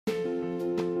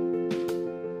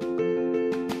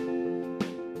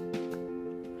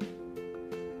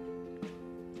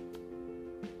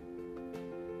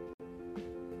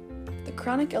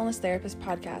Chronic Illness Therapist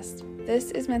podcast. This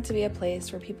is meant to be a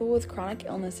place where people with chronic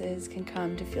illnesses can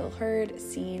come to feel heard,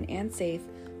 seen, and safe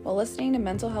while listening to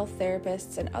mental health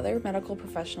therapists and other medical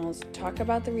professionals talk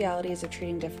about the realities of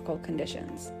treating difficult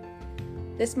conditions.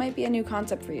 This might be a new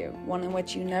concept for you, one in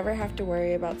which you never have to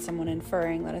worry about someone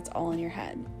inferring that it's all in your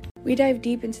head. We dive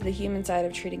deep into the human side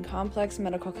of treating complex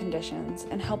medical conditions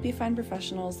and help you find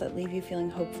professionals that leave you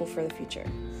feeling hopeful for the future.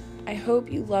 I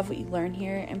hope you love what you learn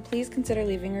here, and please consider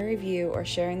leaving a review or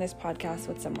sharing this podcast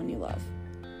with someone you love.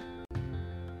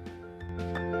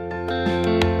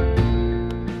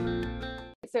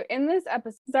 So in this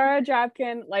episode, Zara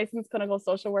Drapkin, licensed clinical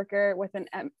social worker with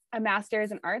a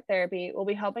master's in art therapy, will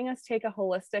be helping us take a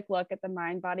holistic look at the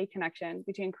mind-body connection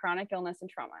between chronic illness and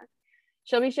trauma.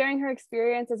 She'll be sharing her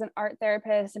experience as an art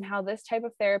therapist and how this type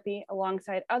of therapy,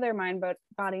 alongside other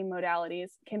mind-body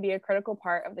modalities, can be a critical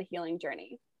part of the healing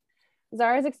journey.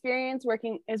 Zara's experience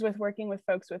is with working with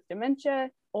folks with dementia,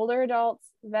 older adults,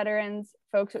 veterans,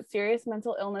 folks with serious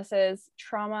mental illnesses,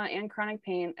 trauma, and chronic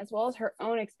pain, as well as her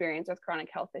own experience with chronic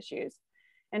health issues.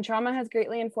 And trauma has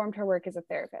greatly informed her work as a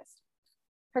therapist.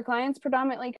 Her clients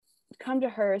predominantly come to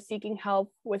her seeking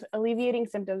help with alleviating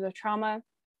symptoms of trauma,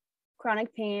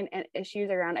 chronic pain, and issues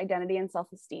around identity and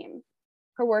self-esteem.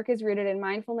 Her work is rooted in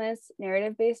mindfulness,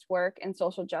 narrative-based work, and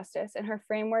social justice, and her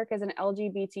framework is an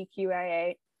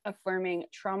LGBTQIA affirming,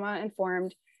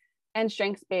 trauma-informed, and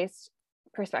strengths-based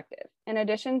perspective. In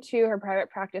addition to her private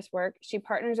practice work, she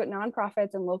partners with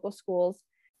nonprofits and local schools,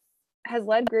 has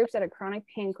led groups at a chronic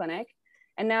pain clinic,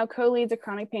 and now co-leads a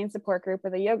chronic pain support group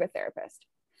with a yoga therapist.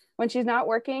 When she's not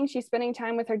working, she's spending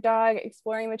time with her dog,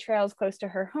 exploring the trails close to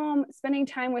her home, spending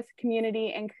time with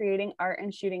community, and creating art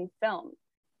and shooting film.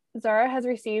 Zara has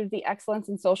received the Excellence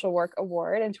in Social Work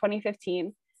Award in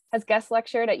 2015, has guest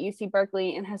lectured at UC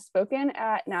Berkeley, and has spoken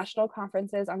at national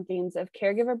conferences on themes of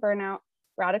caregiver burnout,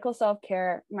 radical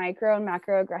self-care, micro and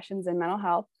macroaggressions in mental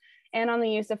health, and on the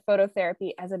use of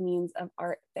phototherapy as a means of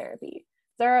art therapy.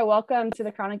 Zara, welcome to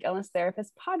the Chronic Illness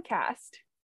Therapist podcast.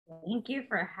 Thank you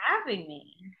for having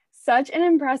me. Such an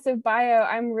impressive bio.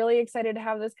 I'm really excited to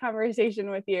have this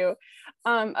conversation with you.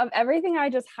 Of everything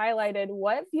I just highlighted,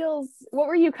 what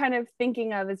were you kind of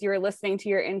thinking of as you were listening to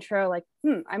your intro? Like,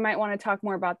 I might want to talk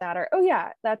more about that, or, oh yeah,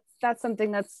 that's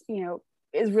something that's,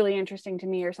 is really interesting to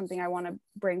me, or something I want to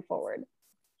bring forward.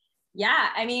 Yeah,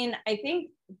 I mean, I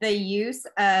think the use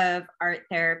of art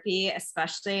therapy,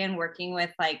 especially in working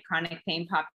with like chronic pain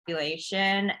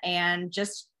population and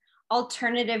just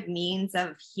alternative means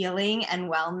of healing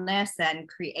and wellness and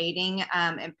creating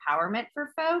empowerment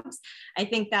for folks. I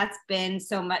think that's been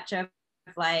so much of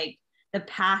like the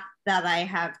path that I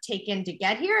have taken to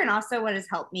get here, and also what has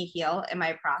helped me heal in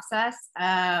my process.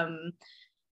 I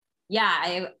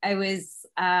was,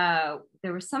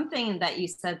 there was something that you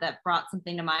said that brought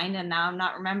something to mind, and now I'm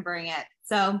not remembering it.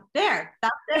 So that's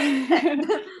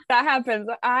it. That happens.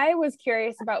 I was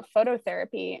curious about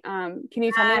phototherapy. Can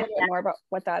you tell me a little bit more about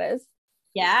what that is?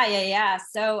 Yeah.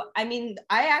 So, I mean,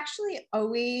 I actually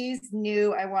always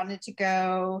knew I wanted to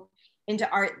go into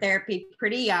art therapy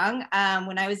pretty young.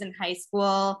 When I was in high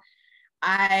school,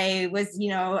 I was,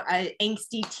 an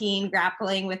angsty teen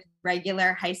grappling with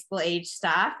regular high school age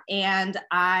stuff. And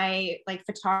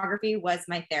photography was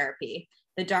my therapy.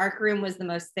 The dark room was the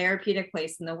most therapeutic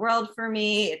place in the world for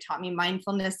me. It taught me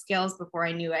mindfulness skills before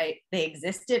I knew they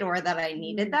existed or that I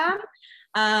needed them.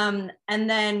 And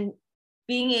then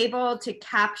being able to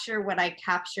capture what I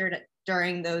captured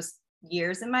during those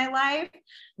years in my life,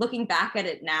 looking back at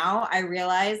it now, I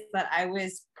realized that I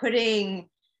was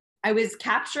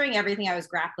capturing everything I was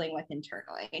grappling with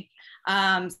internally.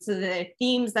 So the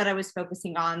themes that I was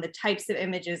focusing on, the types of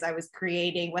images I was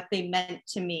creating, what they meant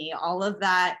to me, all of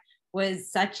that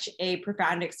was such a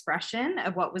profound expression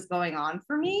of what was going on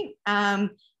for me. And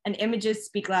images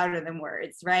speak louder than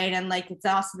words, right? And it's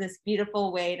also this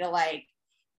beautiful way to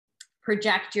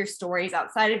project your stories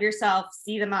outside of yourself,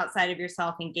 see them outside of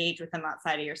yourself, engage with them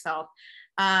outside of yourself.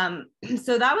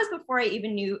 So that was before I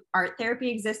even knew art therapy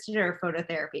existed or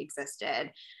phototherapy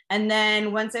existed. And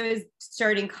then once I was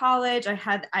starting college,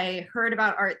 I heard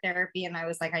about art therapy and I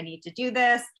was like, I need to do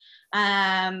this.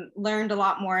 Learned a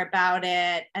lot more about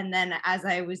it. And then as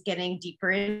I was getting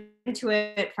deeper into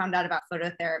it, found out about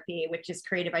phototherapy, which is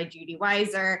created by Judy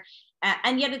Weiser.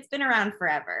 And yet it's been around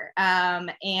forever.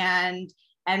 And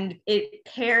it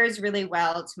pairs really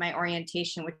well to my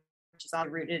orientation, which is all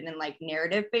rooted in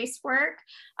narrative-based work.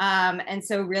 And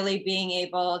so really being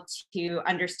able to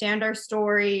understand our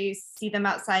stories, see them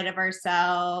outside of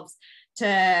ourselves,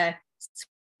 to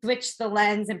switch the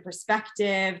lens and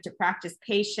perspective, to practice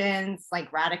patience,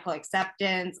 like radical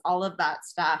acceptance, all of that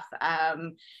stuff.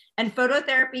 And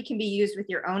phototherapy can be used with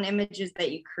your own images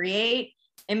that you create,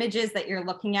 images that you're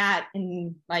looking at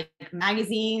in like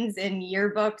magazines and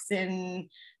yearbooks and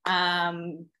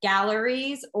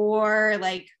galleries, or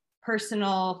like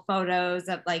personal photos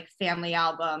of like family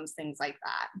albums, things like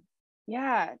that.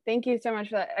 Yeah, thank you so much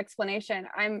for that explanation.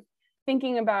 I'm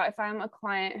thinking about if I'm a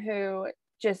client who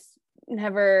just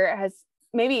never has,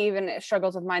 maybe even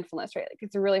struggles with mindfulness, right? Like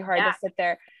it's really hard to sit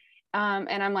there.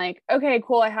 And I'm like, okay,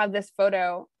 cool. I have this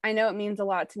photo. I know it means a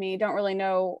lot to me. Don't really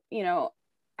know,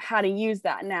 how to use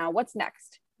that now. What's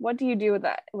next? What do you do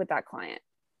with that client?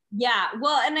 Yeah,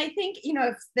 well, and I think,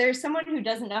 if there's someone who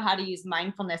doesn't know how to use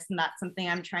mindfulness, and that's something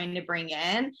I'm trying to bring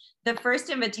in, the first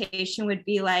invitation would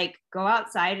be like, go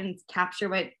outside and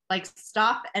capture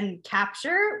stop and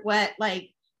capture what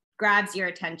grabs your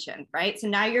attention, right? So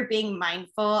now you're being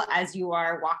mindful as you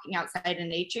are walking outside in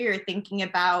nature. You're thinking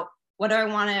about, what do I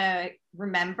want to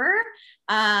remember?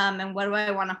 And what do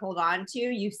I want to hold on to?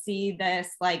 You see this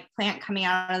plant coming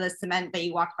out of the cement that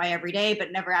you walk by every day,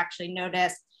 but never actually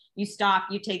noticed. You stop,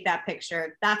 you take that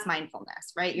picture. That's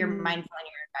mindfulness, right? You're mindful in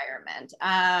your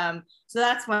environment. So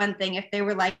that's one thing. If they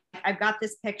were like, I've got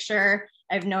this picture,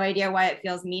 I have no idea why it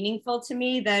feels meaningful to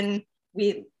me, then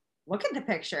we look at the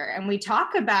picture and we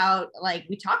talk about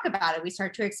it. We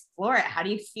start to explore it. How do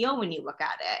you feel when you look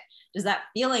at it? Does that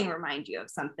feeling remind you of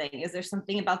something? Is there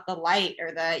something about the light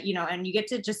or and you get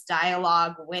to just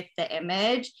dialogue with the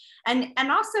image. And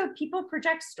also people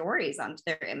project stories onto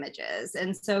their images.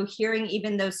 And so hearing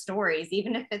even those stories,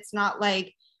 even if it's not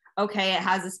okay, it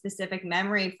has a specific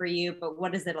memory for you, but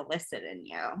what does it elicit in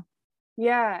you?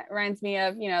 Yeah, it reminds me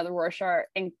of, the Rorschach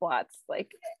ink blots. Totally.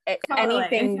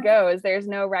 Anything goes. There's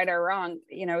no right or wrong.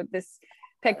 This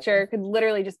picture could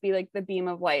literally just be the beam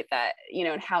of light that,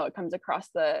 and how it comes across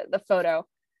the photo.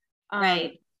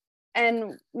 Right.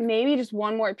 And maybe just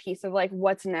one more piece of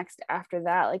what's next after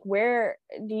that. Where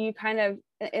do you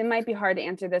it might be hard to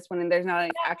answer this when there's not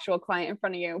an actual client in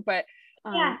front of you, but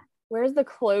where's the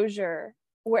closure?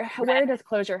 Where does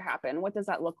closure happen? What does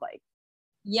that look like?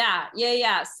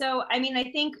 Yeah. So, I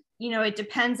think, it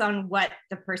depends on what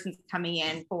the person's coming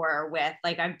in for with.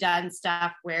 I've done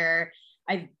stuff where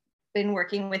I've been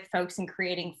working with folks and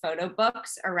creating photo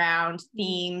books around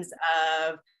themes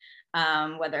of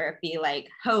whether it be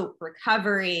hope,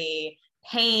 recovery,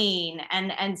 pain.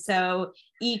 And so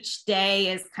each day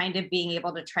is kind of being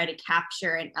able to try to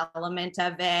capture an element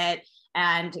of it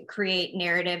and create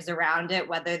narratives around it,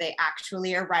 whether they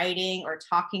actually are writing or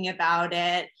talking about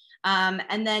it.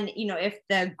 And then, if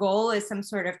the goal is some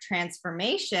sort of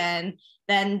transformation,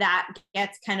 then that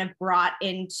gets kind of brought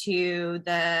into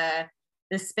the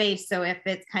space. So if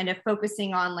it's kind of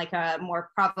focusing on a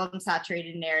more problem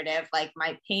saturated narrative, like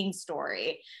my pain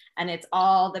story, and it's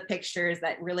all the pictures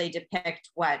that really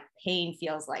depict what pain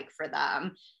feels like for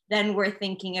them, then we're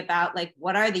thinking about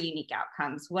what are the unique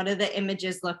outcomes? What do the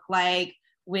images look like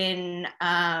when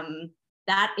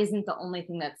that isn't the only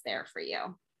thing that's there for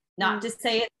you? Not to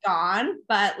say it's gone,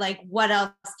 but what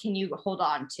else can you hold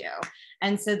on to?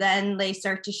 And so then they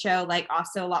start to show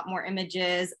also a lot more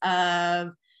images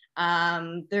of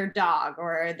their dog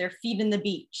or their feet in the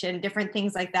beach and different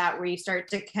things like that, where you start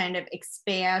to kind of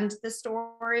expand the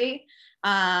story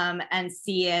and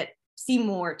see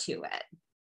more to it.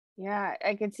 Yeah,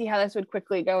 I could see how this would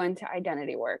quickly go into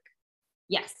identity work.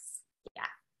 Yes.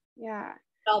 Yeah.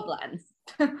 It all blends.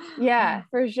 Yeah,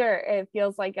 for sure. It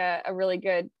feels like a really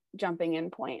good jumping in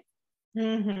point.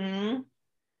 Mm-hmm.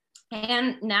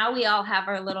 And now we all have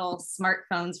our little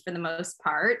smartphones for the most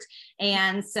part.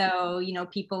 And so,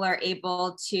 people are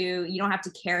able to, you don't have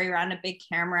to carry around a big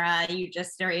camera. You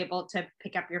just are able to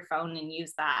pick up your phone and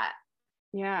use that.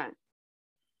 Yeah.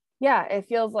 Yeah. It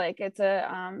feels like it's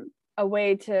a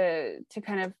way to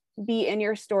kind of be in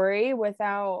your story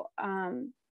without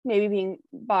maybe being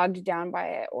bogged down by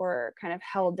it or kind of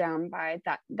held down by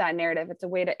that narrative. It's a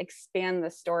way to expand the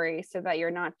story so that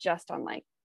you're not just on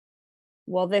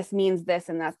well, this means this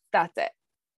and that's it.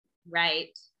 Right.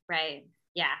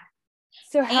 Yeah.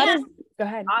 So go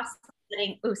ahead.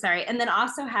 And then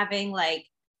also having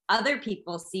other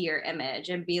people see your image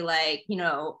and be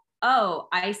oh,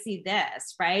 I see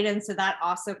this, right? And so that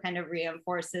also kind of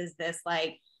reinforces this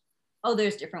oh,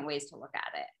 there's different ways to look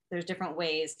at it. There's different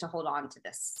ways to hold on to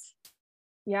this.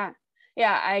 Yeah.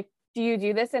 Do you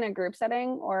do this in a group setting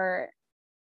or?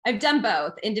 I've done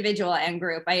both, individual and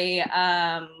group.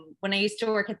 When I used to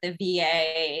work at the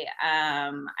VA,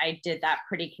 I did that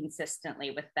pretty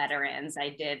consistently with veterans. I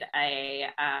did a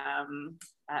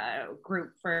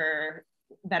group for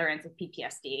veterans with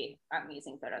PTSD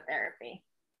using phototherapy.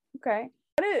 Okay.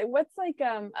 What's like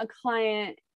a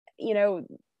client, you know,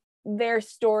 their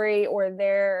story or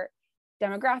their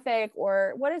demographic,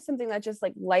 or what is something that just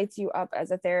like lights you up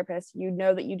as a therapist? You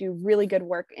know that you do really good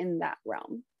work in that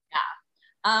realm.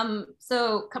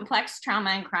 So complex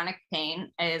trauma and chronic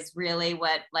pain is really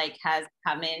what like has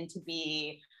come in to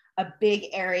be a big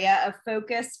area of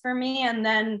focus for me. And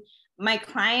then my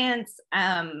clients,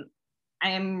 I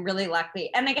am really lucky.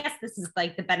 And I guess this is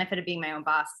like the benefit of being my own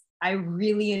boss. I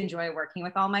really enjoy working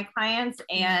with all my clients.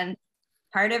 And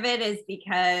part of it is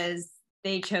because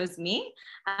they chose me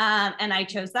and I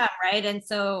chose them, right? And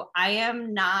so I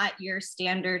am not your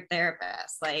standard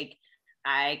therapist. Like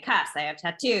I cuss, I have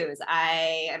tattoos,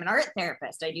 I am an art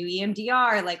therapist, I do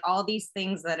EMDR, like all these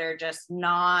things that are just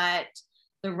not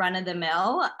the run of the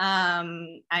mill.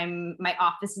 My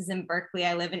office is in Berkeley.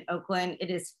 I live in Oakland. It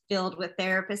is filled with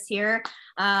therapists here.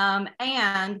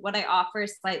 And what I offer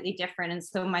is slightly different. And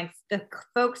so the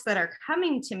folks that are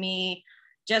coming to me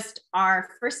just are,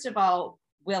 first of all,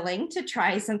 willing to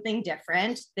try something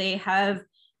different. They have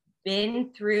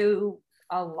been through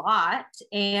a lot,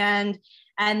 and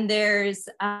there's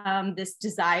this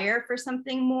desire for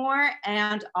something more.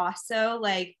 And also,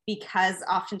 like, because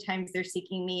oftentimes they're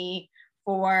seeking me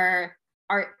for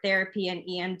art therapy and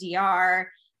EMDR,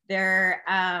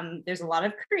 there's a lot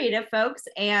of creative folks,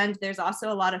 and there's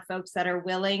also a lot of folks that are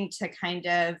willing to kind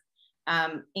of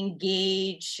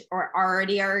engage or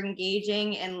already are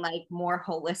engaging in like more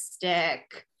holistic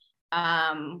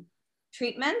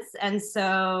treatments. And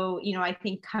so, you know, I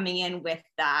think coming in with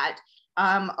that,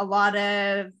 a lot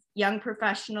of young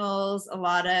professionals, a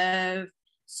lot of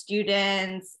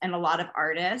students, and a lot of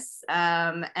artists.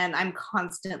 And I'm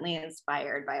constantly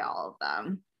inspired by all of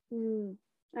them.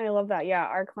 I love that. Yeah.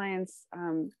 Our clients,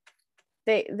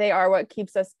 they are what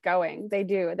keeps us going.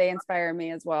 They inspire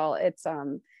me as well.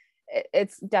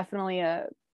 It's definitely a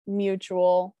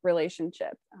mutual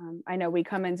relationship. I know we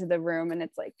come into the room and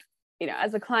it's like, you know,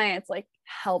 as a client, it's like,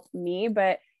 help me,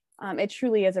 but it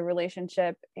truly is a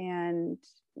relationship. And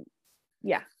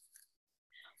yeah.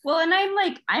 Well, and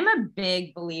I'm a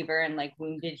big believer in like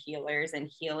wounded healers and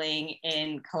healing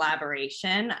in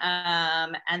collaboration.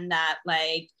 And that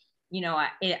like, you know,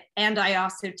 and I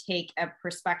also take a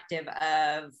perspective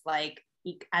of like,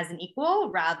 as an equal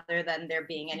rather than there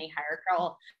being any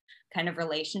hierarchical kind of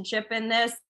relationship in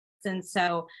this. And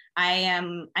so I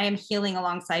am healing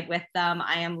alongside with them.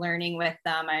 I am learning with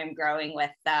them. I am growing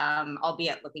with them,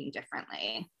 albeit looking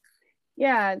differently.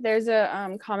 Yeah, there's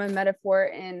a common metaphor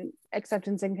in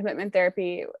acceptance and commitment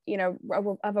therapy, you know,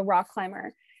 of a rock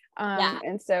climber.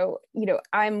 And so, you know,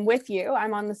 I'm with you,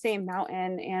 I'm on the same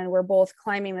mountain and we're both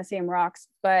climbing the same rocks,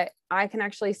 but I can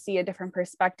actually see a different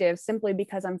perspective simply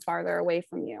because I'm farther away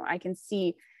from you. I can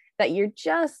see that you're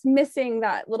just missing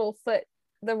that little foot,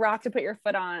 the rock to put your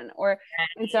foot on,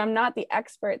 and so I'm not the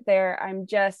expert there.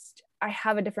 I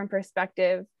have a different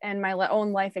perspective and my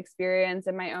own life experience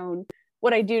and my own,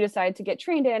 what I do decide to get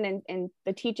trained in, and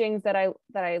the teachings that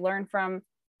I learn from,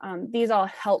 these all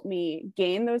help me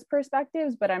gain those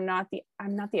perspectives, but I'm not the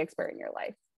expert in your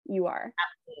life. You are.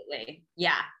 Absolutely.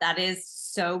 Yeah, that is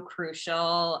so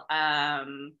crucial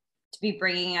to be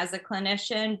bringing as a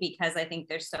clinician, because I think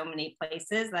there's so many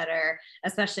places that are,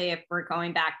 especially if we're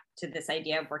going back to this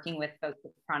idea of working with folks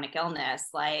with chronic illness,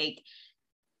 like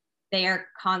they are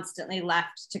constantly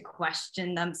left to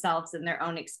question themselves and their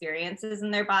own experiences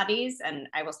in their bodies. And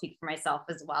I will speak for myself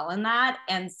as well in that.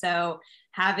 And so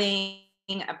having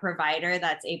a provider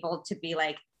that's able to be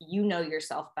like, you know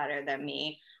yourself better than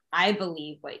me, I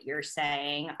believe what you're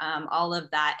saying, all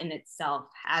of that in itself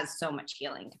has so much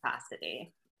healing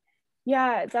capacity.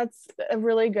 Yeah, that's a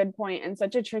really good point and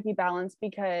such a tricky balance,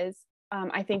 because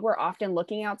I think we're often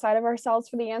looking outside of ourselves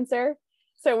for the answer.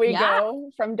 So we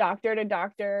go from doctor to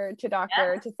doctor to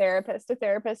doctor to therapist to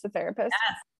therapist to therapist.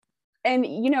 Yes. And,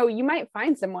 you know, you might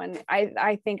find someone,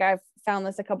 I think I've found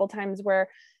this a couple times, where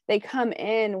they come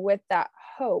in with that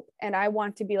hope and I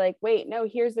want to be like, wait, no,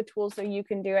 here's the tools so you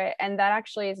can do it. And that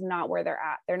actually is not where they're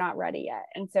at. They're not ready yet.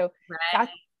 And so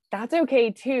that's okay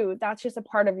too. That's just a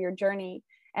part of your journey.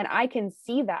 And I can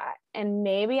see that. And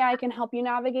maybe I can help you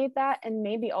navigate that. And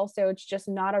maybe also it's just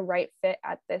not a right fit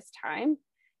at this time.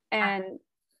 And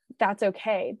that's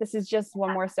okay. This is just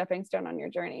one more stepping stone on your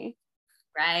journey.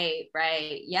 Right.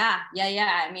 Yeah.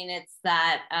 I mean, it's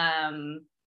that,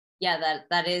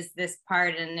 that is this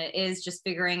part, and it is just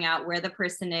figuring out where the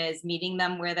person is, meeting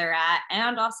them where they're at,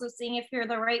 and also seeing if you're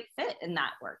the right fit in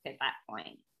that work at that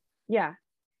point. Yeah,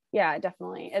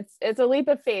 definitely. It's a leap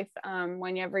of faith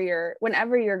whenever you're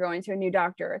going to a new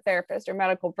doctor or therapist or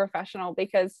medical professional,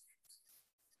 because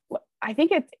I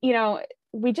think it's, you know,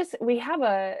 we have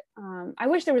I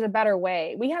wish there was a better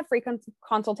way. We have free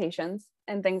consultations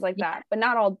and things like that, but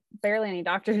barely any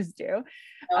doctors do.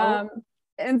 No.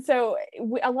 And so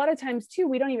a lot of times too,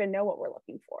 we don't even know what we're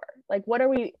looking for. Like,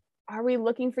 are we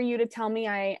looking for you to tell me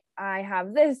I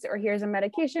have this, or here's a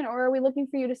medication, or are we looking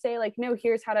for you to say like, no,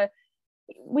 here's how to,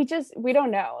 we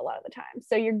don't know a lot of the time.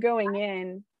 So you're going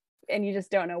in and you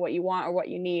just don't know what you want or what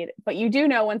you need, but you do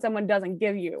know when someone doesn't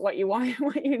give you what you want,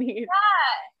 what you need.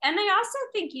 Yeah. And I also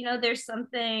think, you know, there's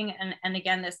something, and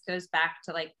again, this goes back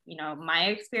to like, you know, my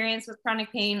experience with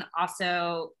chronic pain,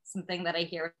 also something that I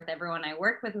hear with everyone I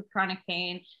work with chronic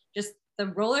pain, just the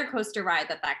roller coaster ride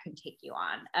that can take you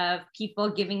on, of people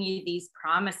giving you these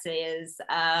promises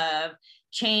of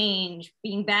change,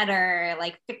 being better,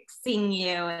 like fixing you,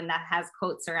 and that has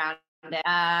quotes around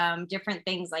it, different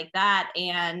things like that.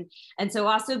 And so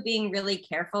also being really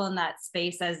careful in that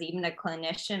space as even a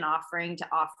clinician offering to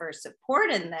offer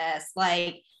support in this,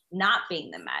 like not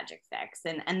being the magic fix,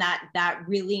 and that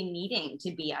really needing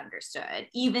to be understood,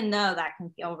 even though that can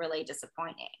feel really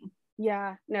disappointing.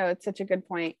 Yeah, no, it's such a good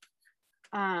point.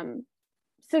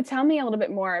 So tell me a little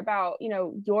bit more about, you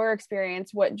know, your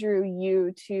experience, what drew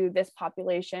you to this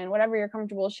population, whatever you're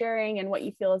comfortable sharing, and what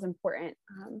you feel is important.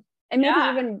 And maybe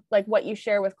even like what you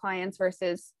share with clients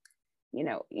versus, you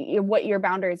know, what your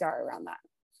boundaries are around that.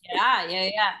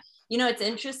 Yeah. You know, it's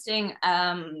interesting.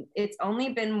 It's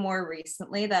only been more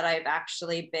recently that I've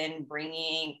actually been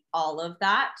bringing all of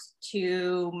that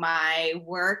to my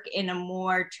work in a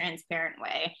more transparent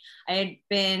way. I had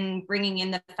been bringing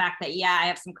in the fact that, I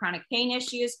have some chronic pain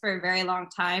issues for a very long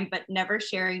time, but never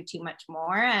sharing too much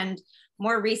more. And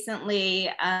more recently,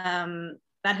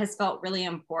 that has felt really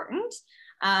important,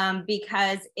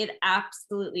 because it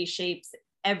absolutely shapes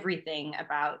everything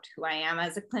about who I am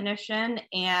as a clinician.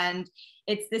 And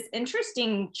it's this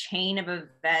interesting chain of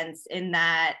events in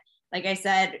that, like I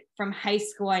said, from high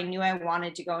school, I knew I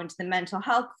wanted to go into the mental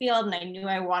health field, and I knew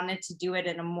I wanted to do it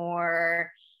in a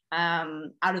more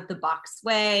out of the box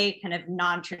way, kind of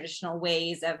non-traditional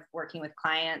ways of working with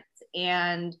clients.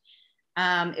 And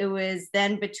it was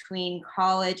then between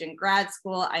college and grad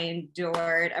school, I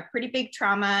endured a pretty big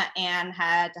trauma and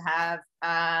had to have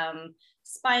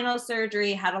spinal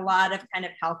surgery, had a lot of kind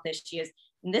of health issues.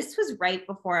 And this was right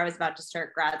before I was about to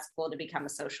start grad school to become a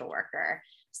social worker.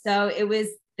 So it was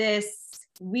this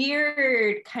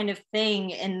weird kind of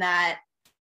thing in that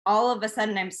all of a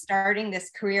sudden I'm starting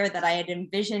this career that I had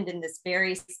envisioned in this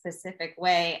very specific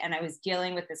way. And I was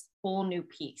dealing with this whole new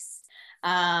piece.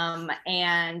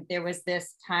 And there was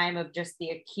this time of just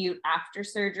the acute after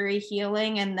surgery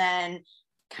healing, and then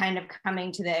kind of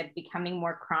coming to the becoming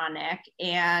more chronic.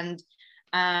 And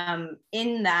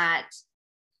in that,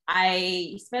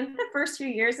 I spent the first few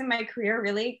years in my career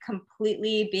really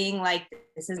completely being like,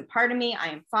 this isn't part of me, I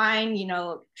am fine, you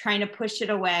know, trying to push it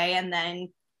away. And then,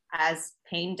 as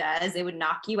pain does, it would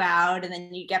knock you out, and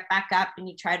then you get back up and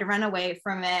you try to run away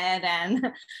from it. And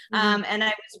and I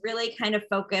was really kind of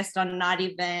focused on not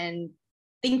even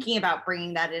thinking about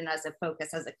bringing that in as a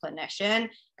focus as a clinician,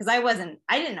 because I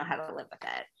didn't know how to live with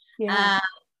it. Yeah.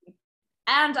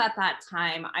 And at that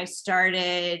time, I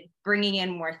started bringing in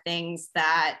more things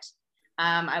that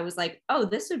I was like, oh,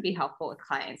 this would be helpful with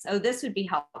clients. Oh, this would be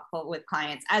helpful with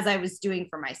clients, as I was doing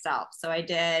for myself. So I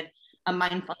did a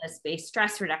mindfulness-based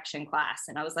stress reduction class.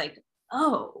 And I was like,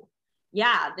 oh,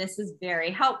 yeah, this is very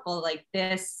helpful. Like,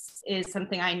 this is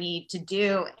something I need to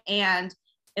do, and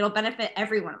it'll benefit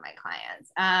every one of my clients.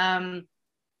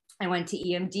 I went to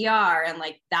EMDR, and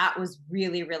like that was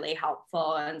really, really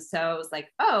helpful. And so I was like,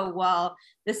 oh, well,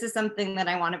 this is something that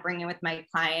I want to bring in with my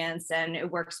clients, and it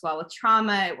works well with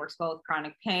trauma. It works well with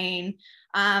chronic pain.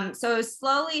 So I was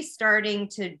slowly starting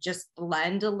to just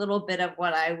blend a little bit of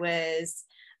what I was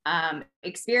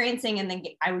experiencing, and then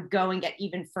I would go and get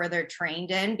even further trained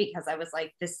in, because I was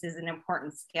like, this is an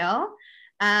important skill.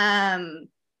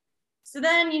 So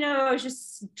then, you know, I was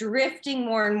just drifting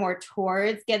more and more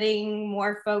towards getting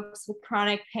more folks with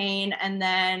chronic pain. And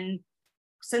then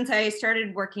since I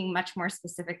started working much more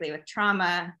specifically with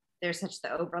trauma, there's such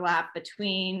the overlap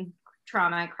between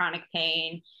trauma and chronic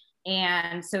pain.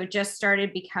 And so it just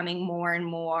started becoming more and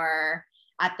more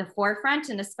at the forefront.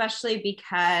 And especially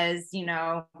because, you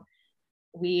know,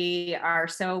 we are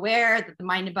so aware that the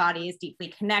mind and body is deeply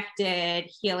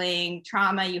connected. Healing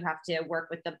trauma, you have to work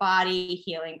with the body.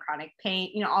 Healing chronic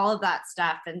pain, you know, all of that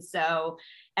stuff. And so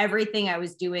everything I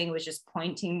was doing was just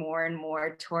pointing more and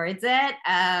more towards it.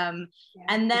 And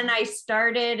then I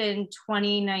started in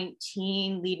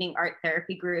 2019 leading art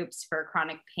therapy groups for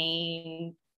chronic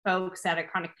pain folks at a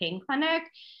chronic pain clinic.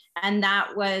 And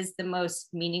that was the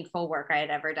most meaningful work I had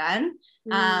ever done.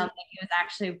 It was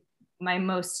actually my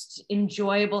most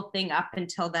enjoyable thing up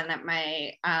until then at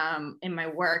my in my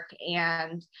work.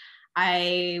 And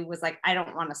I was like, I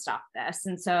don't want to stop this.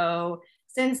 And so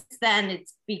since then,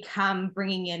 it's become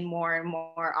bringing in more and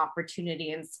more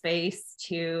opportunity and space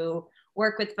to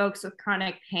work with folks with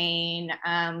chronic pain,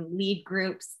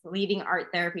 leading art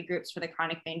therapy groups for the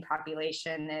chronic pain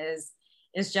population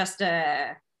is just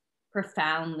a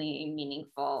profoundly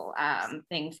meaningful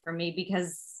thing for me,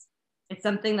 because it's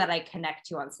something that I connect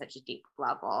to on such a deep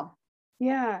level.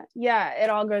 Yeah, it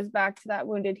all goes back to that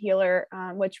wounded healer,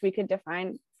 which we could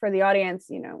define for the audience,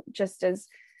 just as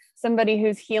somebody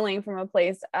who's healing from a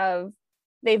place of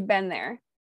they've been there.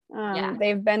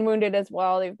 They've been wounded as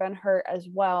well, they've been hurt as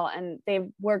well, and they've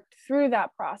worked through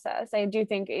that process. I do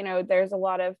think, there's a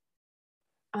lot of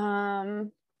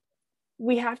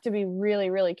we have to be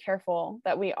really, really careful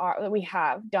that we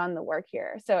have done the work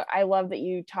here. So I love that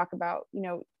you talk about,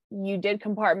 you did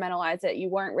compartmentalize it. You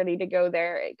weren't ready to go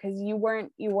there because you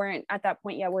weren't at that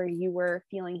point yet where you were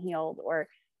feeling healed or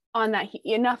on that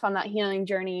healing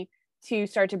journey to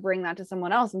start to bring that to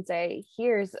someone else and say,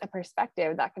 here's a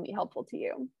perspective that can be helpful to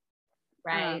you.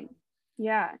 Right.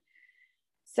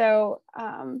 So,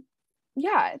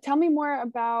 tell me more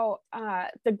about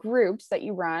the groups that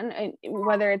you run, and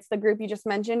whether it's the group you just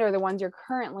mentioned or the ones you're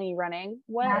currently running.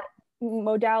 What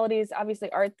modalities?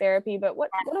 Obviously art therapy, but what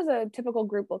does a typical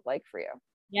group look like for you?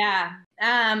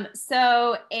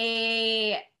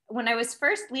 When I was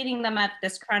first leading them at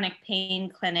this chronic pain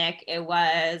clinic, it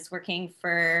was working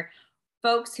for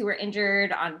folks who were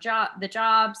injured on the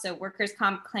job, so workers'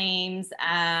 comp claims.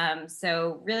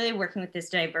 So really working with this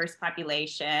diverse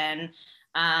population,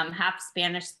 half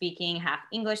Spanish speaking, half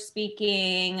English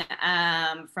speaking,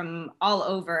 from all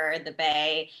over the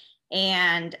Bay.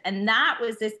 And that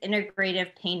was this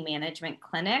integrative pain management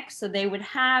clinic. So they would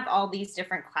have all these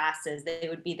different classes. They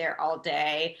would be there all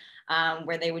day,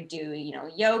 where they would do,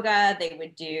 yoga, they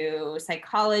would do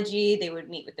psychology, they would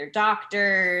meet with their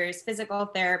doctors, physical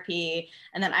therapy,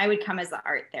 and then I would come as the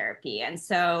art therapy. And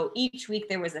so each week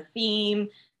there was a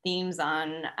themes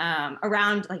on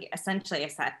around like essentially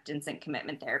acceptance and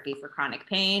commitment therapy for chronic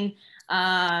pain.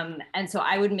 And so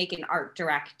I would make an art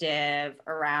directive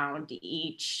around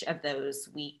each of those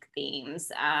week themes.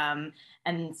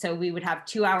 And so we would have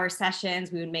 2-hour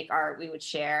sessions, we would make art, we would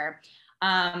share.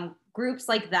 Groups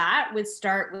like that would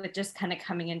start with just kind of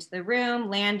coming into the room,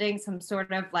 landing some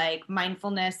sort of like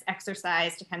mindfulness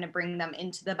exercise to kind of bring them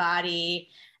into the body,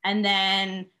 and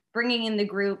then bringing in the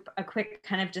group a quick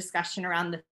kind of discussion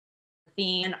around the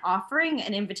theme and offering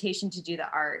an invitation to do the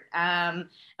art. And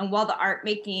while the art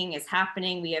making is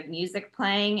happening, we have music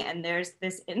playing, and there's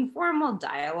this informal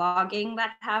dialoguing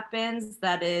that happens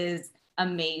that is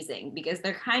amazing, because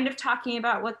they're kind of talking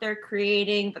about what they're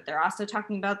creating, but they're also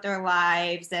talking about their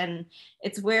lives. And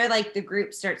it's where like the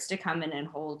group starts to come in and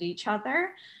hold each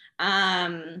other.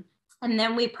 And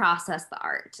then we process the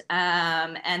art.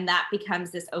 And that becomes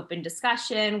this open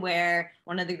discussion where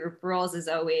one of the group rules is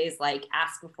always like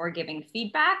ask before giving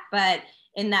feedback. But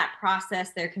in that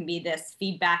process, there can be this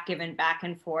feedback given back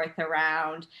and forth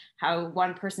around how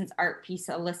one person's art piece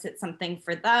elicits something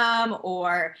for them,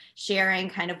 or sharing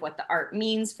kind of what the art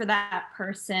means for that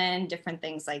person, different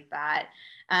things like that.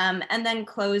 And then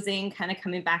closing, kind of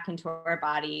coming back into our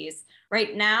bodies.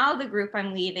 Right now, the group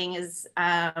I'm leading is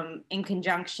in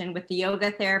conjunction with the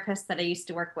yoga therapist that I used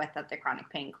to work with at the chronic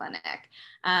pain clinic.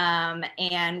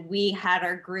 And we had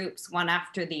our groups one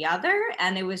after the other.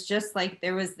 And it was just like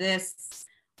there was this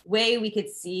way we could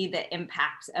see the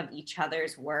impact of each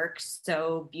other's work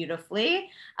so beautifully,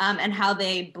 and how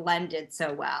they blended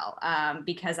so well,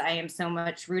 because I am so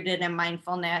much rooted in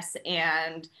mindfulness,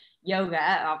 and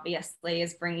yoga obviously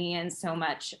is bringing in so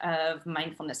much of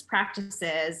mindfulness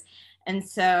practices. And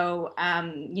so,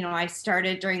 I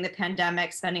started during the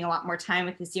pandemic spending a lot more time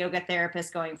with this yoga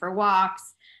therapist, going for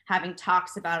walks, having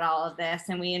talks about all of this,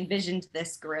 and we envisioned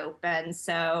this group. And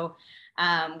so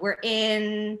we're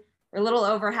a little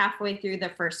over halfway through the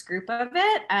first group of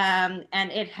it, and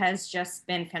it has just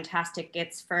been fantastic.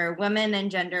 It's for women and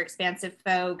gender expansive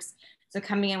folks. So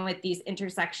coming in with these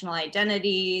intersectional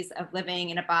identities of living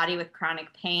in a body with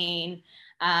chronic pain.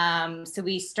 So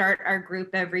we start our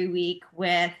group every week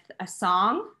with a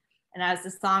song. And as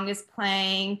the song is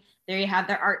playing, there you have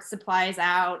their art supplies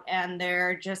out, and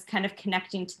they're just kind of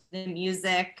connecting to the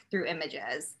music through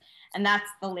images. And that's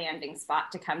the landing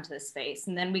spot to come to the space.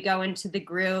 And then we go into the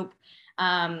group.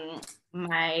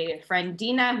 My friend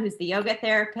Dina, who's the yoga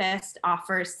therapist,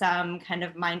 offers some kind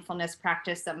of mindfulness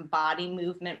practice, some body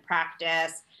movement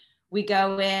practice. we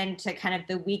go into kind of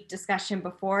the week discussion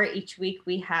before. Each week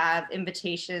we have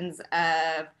invitations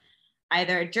of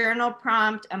either a journal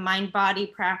prompt, a mind-body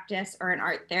practice, or an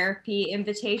art therapy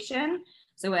invitation.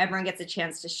 So everyone gets a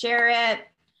chance to share it.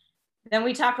 Then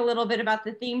we talk a little bit about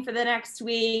the theme for the next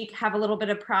week, have a little bit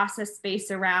of process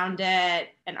space around it,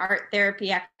 an art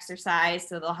therapy exercise.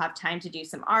 So they'll have time to do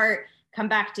some art, come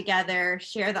back together,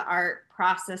 share the art,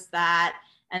 process that,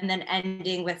 and then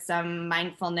ending with some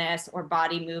mindfulness or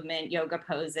body movement, yoga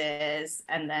poses.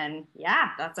 And then,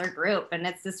 yeah, that's our group. And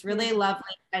it's this really lovely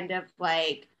kind of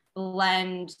like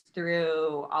blend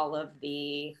through all of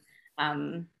the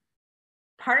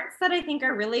parts that I think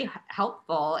are really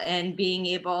helpful in being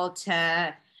able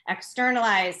to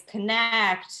externalize,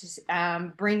 connect,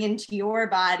 bring into your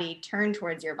body, turn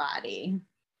towards your body.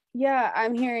 Yeah,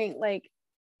 I'm hearing like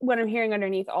what I'm hearing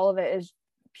underneath all of it is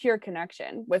pure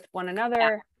connection with one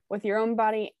another, with your own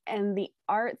body, and the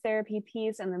art therapy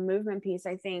piece and the movement piece,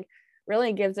 I think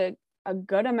really gives a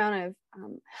good amount of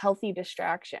healthy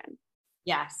distraction.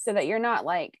 Yes. So that you're not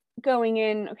like going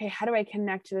in, okay, how do I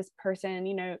connect to this person?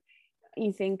 You know,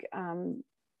 you think,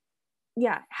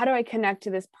 how do I connect to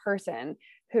this person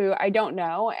who I don't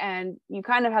know? And you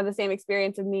kind of have the same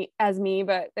experience of me as me,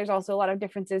 but there's also a lot of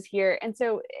differences here. And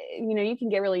so, you know, you can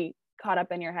get really caught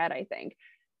up in your head, I think.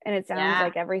 And it sounds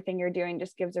like everything you're doing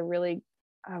just gives a really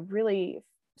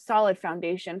solid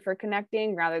foundation for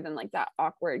connecting rather than like that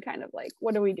awkward kind of like,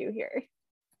 what do we do here?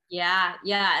 Yeah.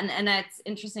 And it's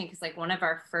interesting because like one of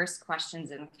our first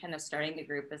questions in kind of starting the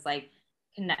group is like,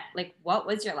 what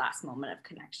was your last moment of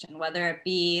connection, whether it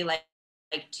be like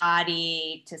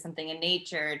body to something in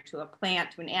nature, to a plant,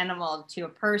 to an animal, to a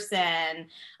person.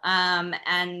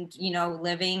 And you know,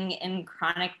 living in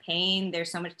chronic pain, there's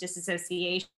so much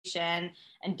disassociation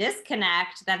and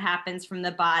disconnect that happens from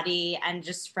the body and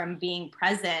just from being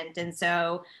present. And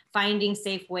so finding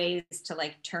safe ways to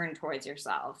like turn towards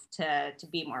yourself to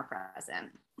be more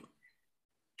present.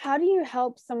 How do you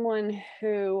help someone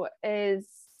who is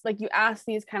like, you ask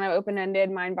these kind of open-ended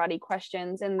mind-body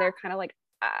questions and they're kind of like,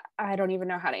 I don't even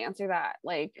know how to answer that.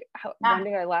 Like, when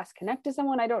did I last connect to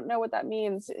someone? I don't know what that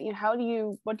means. You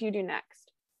know, what do you do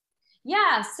next?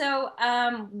 Yeah. So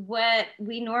what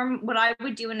I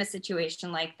would do in a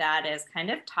situation like that is kind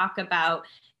of talk about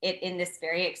it in this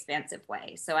very expansive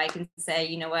way. So I can say,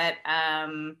 you know what,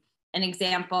 an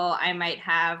example I might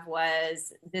have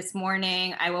was this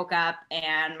morning I woke up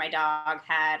and my dog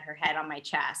had her head on my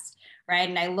chest, right?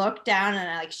 And I looked down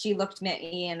and she looked at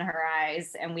me in her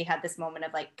eyes and we had this moment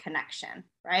of like connection,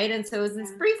 right? And so it was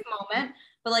this brief moment,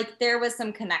 but like there was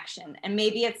some connection. And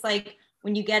maybe it's like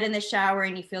when you get in the shower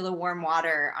and you feel the warm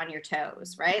water on your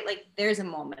toes, right? Like there's a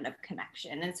moment of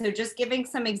connection. And so just giving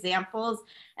some examples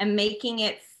and making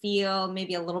it feel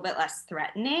maybe a little bit less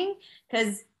threatening,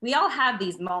 because we all have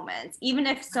these moments, even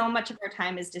if so much of our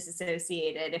time is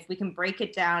disassociated. If we can break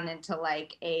it down into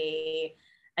like a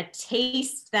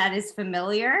taste that is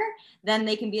familiar, then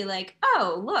they can be like,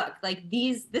 oh, look, like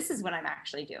this is when I'm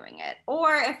actually doing it.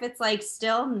 Or if it's like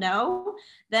still no,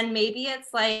 then maybe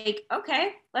it's like,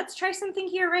 okay, let's try something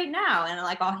here right now. And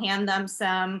like, I'll hand them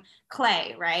some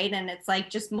clay, right? And it's like,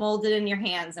 just mold it in your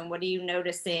hands. And what are you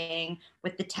noticing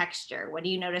with the texture? What are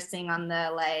you noticing on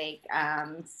the like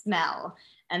smell?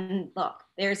 And look,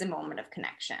 there's a moment of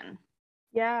connection.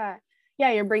 Yeah.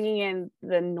 You're bringing in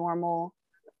the normal,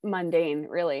 mundane,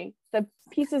 really the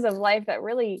pieces of life that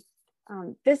really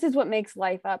this is what makes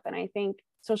life up. And I think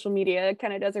social media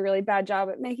kind of does a really bad job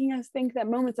at making us think that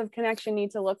moments of connection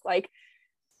need to look like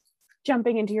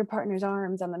jumping into your partner's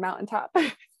arms on the mountaintop.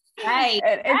 Right.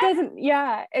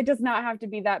 It does not have to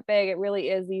be that big. It really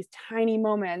is these tiny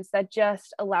moments that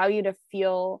just allow you to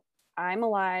feel I'm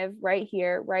alive right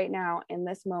here, right now, in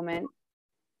this moment.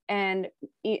 And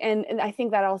I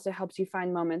think that also helps you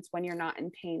find moments when you're not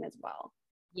in pain as well.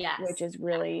 Yes. Which is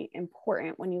really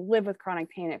important. When you live with chronic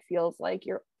pain, it feels like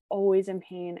you're always in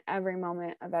pain every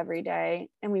moment of every day.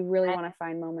 And we really want to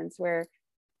find moments where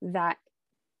that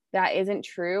isn't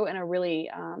true in a really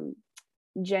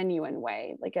genuine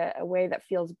way, like a way that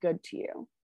feels good to you.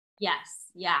 Yes.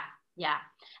 Yeah.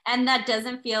 And that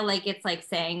doesn't feel like it's like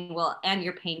saying, well, and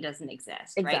your pain doesn't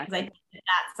exist, exactly. Right? Because I think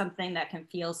that's something that can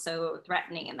feel so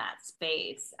threatening in that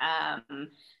space.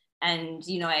 And,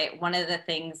 you know, one of the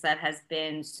things that has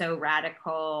been so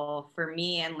radical for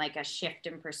me and like a shift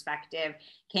in perspective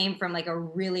came from like a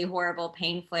really horrible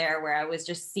pain flare where I was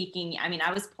just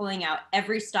I was pulling out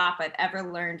every stop I've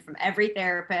ever learned from every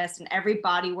therapist and every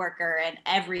body worker and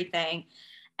everything.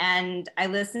 And I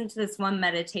listened to this one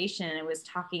meditation and it was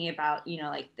talking about, you know,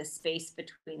 like the space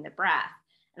between the breath.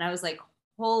 And I was like,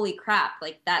 holy crap,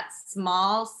 like that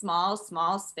small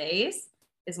space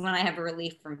is when I have a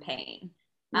relief from pain.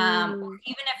 Mm.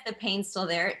 Even if the pain's still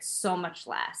there, it's so much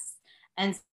less.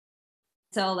 And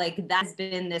so like that's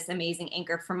been this amazing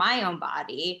anchor for my own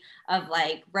body of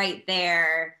like right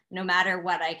there, no matter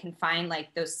what, I can find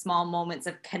like those small moments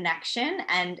of connection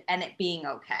and it being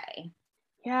okay.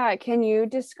 Yeah. Can you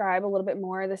describe a little bit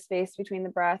more of the space between the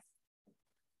breath?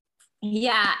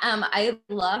 Yeah, I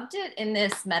loved it in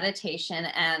this meditation,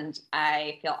 and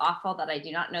I feel awful that I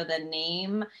do not know the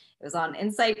name. It was on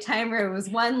Insight Timer. It was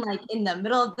one like in the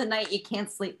middle of the night, you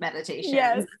can't sleep Yes.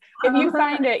 meditation. If you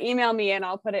find it, email me and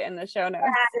I'll put it in the show notes.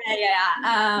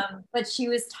 But she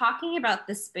was talking about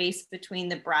the space between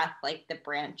the breath, like the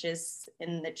branches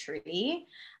in the tree.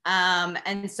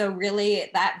 And so really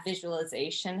that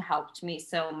visualization helped me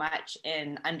so much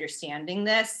in understanding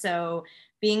this. So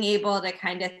being able to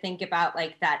kind of think about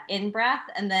like that in breath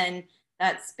and then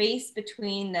that space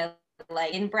between the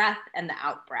like in breath and the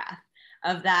out breath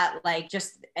of that, like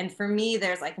just, and for me,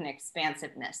 there's like an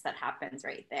expansiveness that happens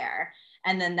right there.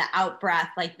 And then the out breath,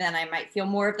 like then I might feel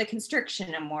more of the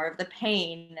constriction and more of the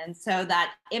pain. And so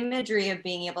that imagery of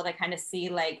being able to kind of see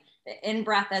like the in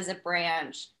breath as a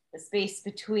branch, the space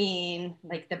between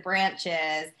like the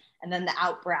branches, and then the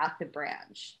out breath, the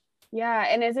branch. Yeah.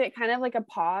 And is it kind of like a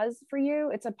pause for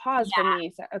you? It's a pause for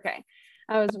me. So, okay.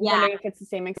 I was Yeah. wondering if it's the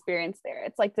same experience there.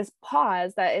 It's like this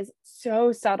pause that is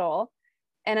so subtle.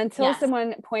 And until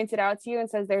someone points it out to you and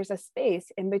says there's a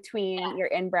space in between your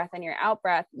in breath and your out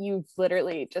breath, you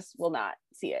literally just will not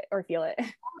see it or feel it.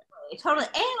 Totally.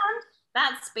 And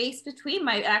that space between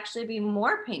might actually be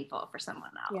more painful for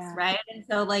someone else, right? And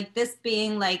so like this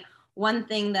being like one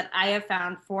thing that I have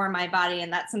found for my body,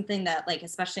 and that's something that like,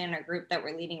 especially in our group that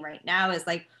we're leading right now, is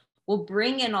like, we'll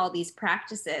bring in all these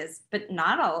practices, but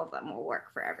not all of them will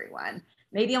work for everyone.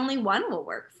 Maybe only one will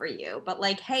work for you, but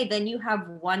like, hey, then you have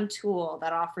one tool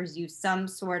that offers you some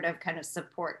sort of kind of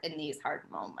support in these hard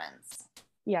moments.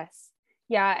 Yes.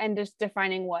 Yeah. And just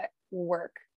defining what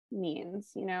work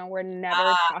means. You know, we're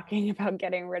never talking about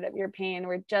getting rid of your pain.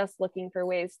 We're just looking for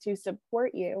ways to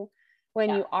support you when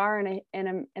you are in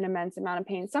an immense amount of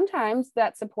pain. Sometimes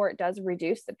that support does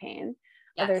reduce the pain.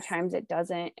 Other times it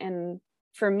doesn't. And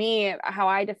for me, how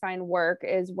I define work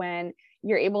is when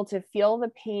you're able to feel the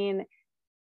pain,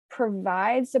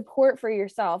 provide support for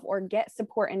yourself or get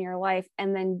support in your life,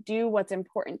 and then do what's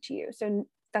important to you. So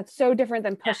that's so different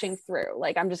than pushing through.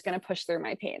 Like, I'm just going to push through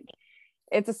my pain.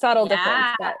 It's a subtle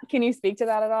difference. But can you speak to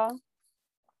that at all?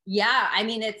 Yeah, I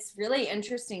mean, it's really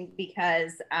interesting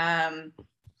because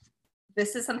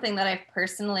this is something that I've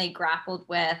personally grappled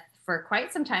with for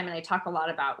quite some time, and I talk a lot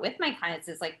about with my clients,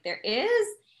 is like there is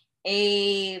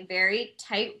a very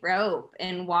tight rope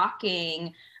in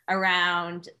walking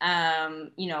around,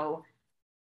 you know,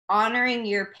 honoring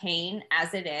your pain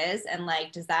as it is. And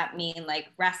like, does that mean like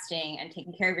resting and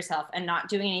taking care of yourself and not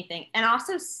doing anything, and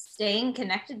also staying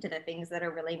connected to the things that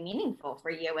are really meaningful for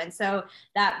you? And so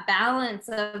that balance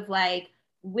of like,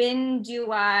 when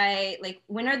do I like,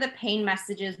 when are the pain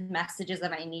messages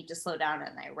that I need to slow down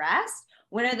and I rest?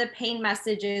 When are the pain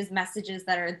messages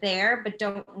that are there but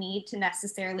don't need to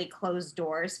necessarily close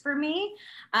doors for me?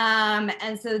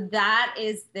 And so that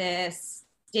is this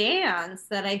dance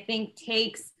that I think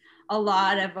takes a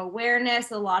lot of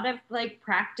awareness, a lot of like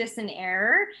practice and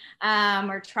error,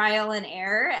 or trial and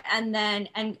error, and then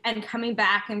and coming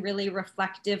back and really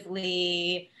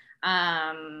reflectively,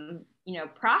 you know,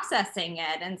 processing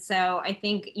it. And so I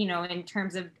think, you know, in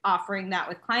terms of offering that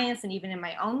with clients and even in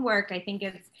my own work, I think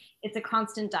it's a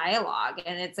constant dialogue,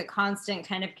 and it's a constant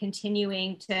kind of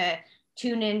continuing to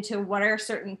tune into what are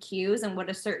certain cues and what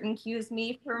do certain cues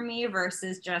mean for me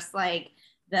versus just like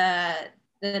the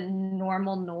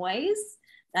normal noise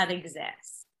that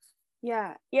exists.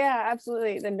 Yeah,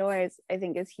 absolutely. The noise, I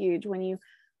think, is huge. When you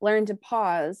learn to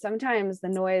pause, sometimes the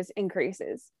noise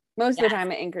increases. Most of the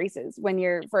time it increases when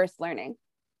you're first learning,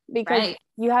 because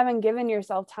you haven't given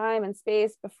yourself time and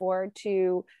space before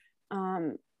to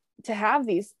have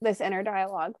this inner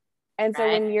dialogue. And so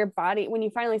when your body, when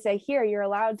you finally say, here, you're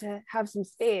allowed to have some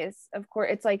space, of course,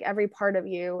 it's like every part of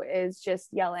you is just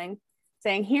yelling,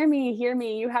 saying, hear me,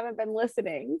 you haven't been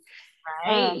listening.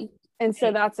 And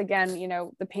so that's, again, you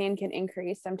know, the pain can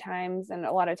increase sometimes, and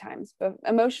a lot of times, both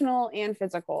emotional and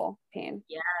physical pain.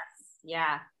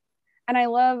 And I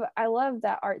love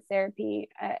that art therapy,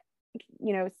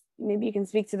 you know, maybe you can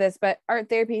speak to this, but art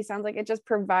therapy sounds like it just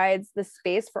provides the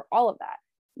space for all of that.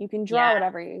 You can draw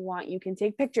whatever you want. You can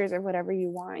take pictures of whatever you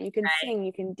want. You can sing,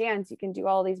 you can dance, you can do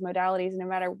all these modalities, no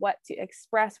matter what, to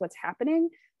express what's happening,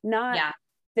 not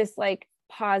this like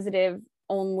positive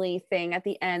only thing at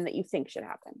the end that you think should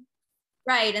happen.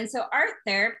 Right. And so art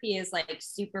therapy is like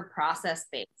super process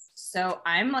based. So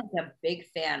I'm like a big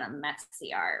fan of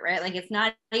messy art, right? Like it's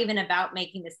not even about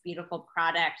making this beautiful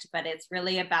product, but it's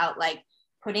really about like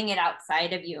putting it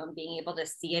outside of you and being able to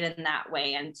see it in that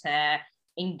way and to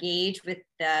engage with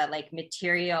the like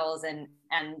materials and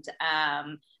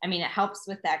I mean it helps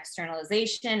with the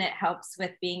externalization, it helps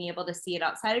with being able to see it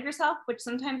outside of yourself, which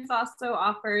sometimes also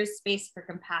offers space for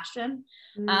compassion.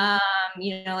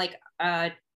 You know, like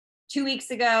 2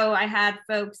 weeks ago, I had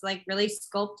folks like really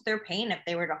sculpt their pain if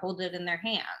they were to hold it in their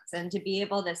hands, and to be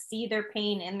able to see their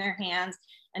pain in their hands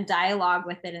and dialogue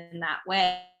with it in that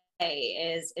way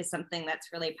is something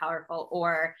that's really powerful.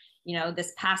 Or, you know,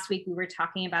 this past week we were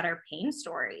talking about our pain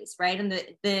stories, right? And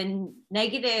the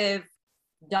negative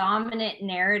dominant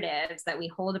narratives that we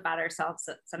hold about ourselves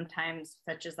sometimes,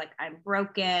 such as like I'm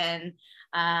broken,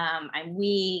 I'm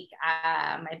weak,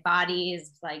 my body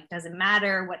is like doesn't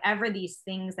matter, whatever these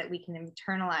things that we can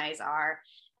internalize are,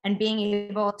 and being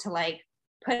able to like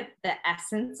put the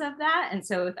essence of that. And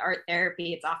so with art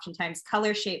therapy, it's oftentimes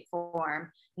color, shape,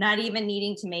 form, not even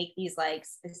needing to make these like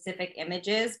specific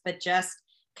images, but just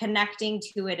connecting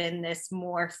to it in this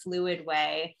more fluid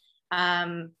way.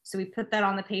 So we put that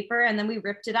on the paper, and then we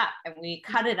ripped it up and we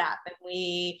cut it up and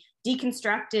we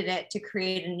deconstructed it to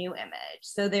create a new image.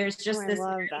 So there's just this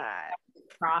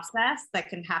process that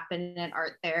can happen in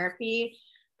art therapy.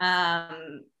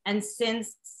 And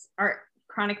since our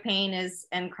chronic pain is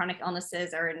and chronic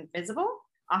illnesses are invisible,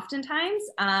 oftentimes,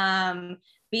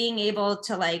 being able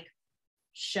to like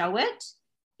show it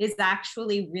is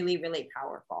actually really, really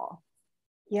powerful.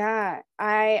 Yeah,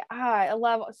 I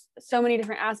love so many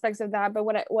different aspects of that. But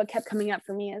what kept coming up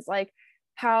for me is like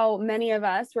how many of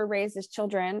us were raised as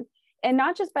children, and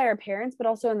not just by our parents, but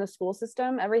also in the school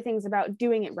system. Everything's about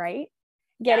doing it right,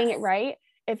 getting it right.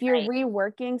 If you're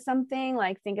reworking something,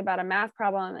 like think about a math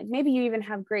problem, like maybe you even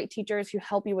have great teachers who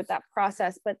help you with that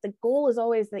process, but the goal is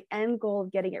always the end goal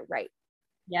of getting it right.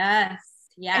 Yes.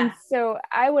 Yeah. And so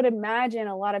I would imagine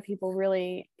a lot of people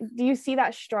really, do you see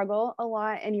that struggle a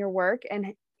lot in your work?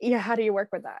 And yeah, how do you work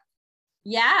with that?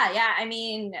 Yeah. I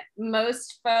mean,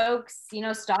 most folks, you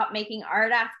know, stop making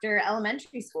art after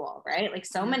elementary school, right? Like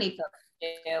so many folks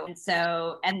do. And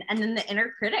so, and then the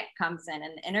inner critic comes in,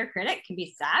 and the inner critic can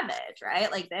be savage,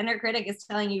 right? Like the inner critic is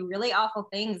telling you really awful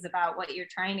things about what you're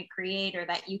trying to create or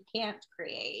that you can't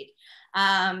create.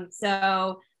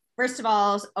 So first of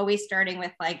all, always starting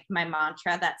with like my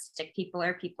mantra that stick people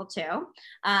are people too.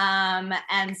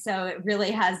 And so it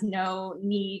really has no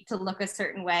need to look a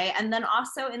certain way. And then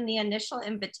also in the initial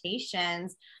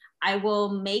invitations, I will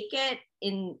make it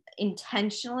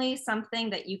intentionally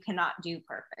something that you cannot do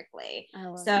perfectly.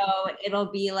 So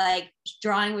it'll be like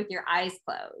drawing with your eyes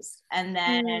closed, and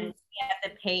then at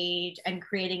the page and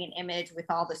creating an image with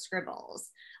all the scribbles.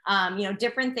 You know,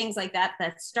 different things like that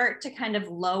that start to kind of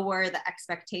lower the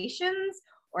expectations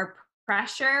or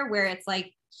pressure, where it's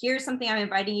like, here's something I'm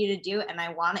inviting you to do, and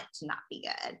I want it to not be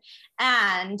good.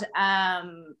 And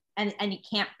you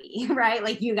can't be, right?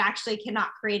 Like you actually cannot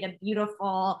create a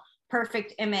beautiful,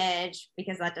 perfect image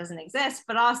because that doesn't exist,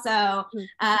 but also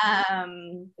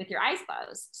with your eyes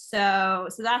closed. So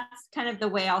that's kind of the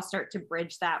way I'll start to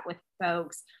bridge that with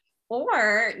folks.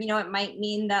 Or, you know, it might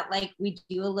mean that like we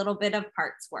do a little bit of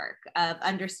parts work of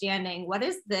understanding what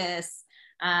is this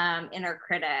inner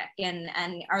critic, and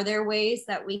are there ways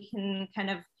that we can kind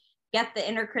of get the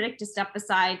inner critic to step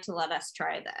aside to let us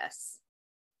try this.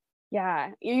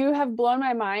 Yeah, you have blown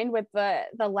my mind with the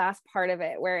last part of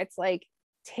it, where it's like,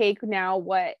 take now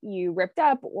what you ripped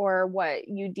up or what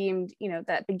you deemed, you know,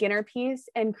 that beginner piece,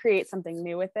 and create something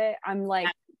new with it. I'm like,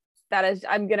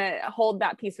 I'm gonna hold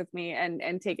that piece with me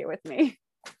and take it with me.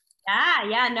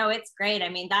 Yeah, no, it's great. I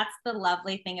mean, that's the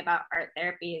lovely thing about art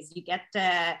therapy is you get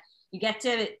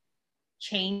to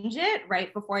change it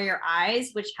right before your eyes,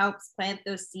 which helps plant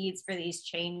those seeds for these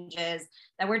changes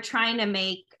that we're trying to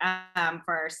make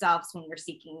for ourselves when we're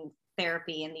seeking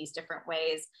therapy in these different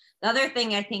ways. The other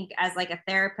thing I think as like a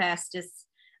therapist is,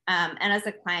 and as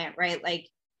a client, right? Like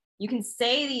you can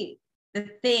say the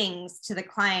things to the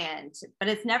client, but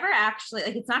it's never actually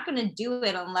like, it's not going to do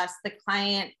it unless the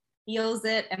client feels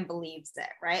it and believes it,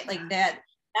 right? Like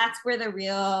that's where the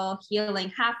real healing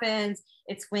happens.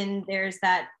 It's when there's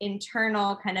that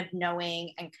internal kind of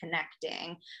knowing and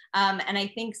connecting. And I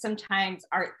think sometimes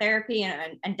art therapy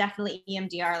and definitely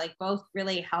EMDR, like both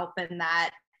really help in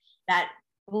that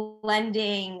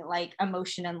blending like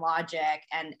emotion and logic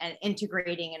and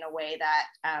integrating in a way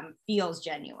that feels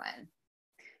genuine.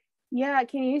 Yeah,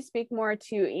 can you speak more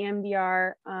to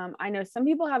EMDR? I know some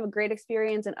people have a great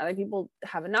experience and other people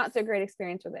have a not so great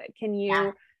experience with it. Can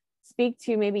you speak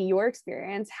to maybe your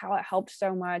experience, how it helped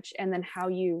so much, and then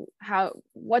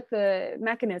what the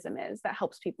mechanism is that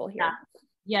helps people heal.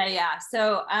 Yeah.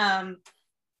 So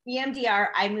EMDR,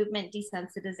 eye movement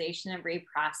desensitization and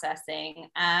reprocessing.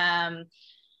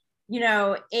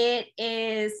 It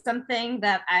is something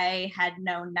that I had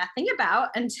known nothing about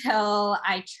until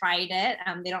I tried it.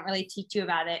 They don't really teach you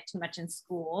about it too much in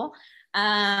school.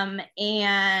 And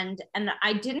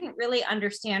I didn't really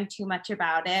understand too much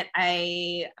about it.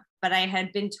 But I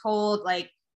had been told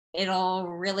like, it'll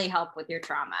really help with your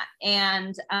trauma.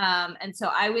 And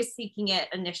so I was seeking it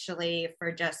initially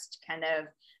for just kind of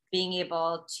being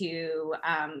able to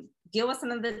deal with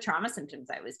some of the trauma symptoms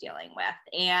I was dealing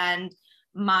with. And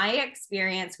my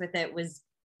experience with it was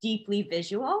deeply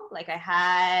visual. Like I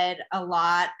had a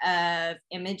lot of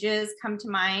images come to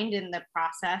mind in the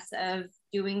process of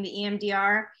doing the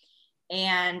EMDR,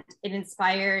 and it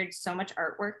inspired so much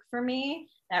artwork for me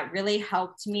that really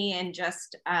helped me in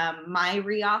just my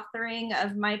reauthoring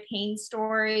of my pain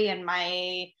story and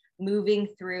my moving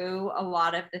through a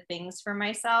lot of the things for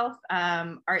myself.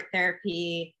 Art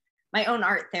therapy, my own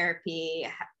art therapy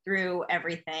through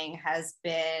everything has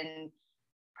been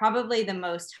probably the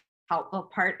most helpful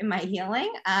part in my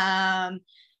healing.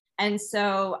 And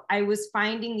so I was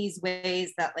finding these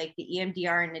ways that like the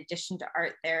EMDR, in addition to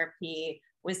art therapy,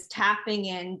 was tapping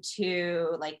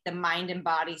into like the mind and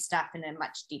body stuff in a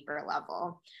much deeper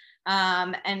level.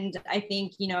 And I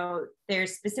think,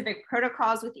 there's specific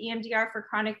protocols with EMDR for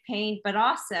chronic pain, but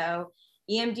also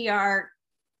EMDR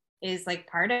is like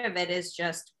part of it is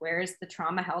just where's the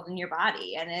trauma held in your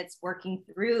body, and it's working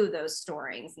through those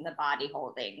storings and the body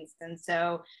holdings. And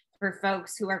so for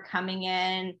folks who are coming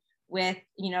in with,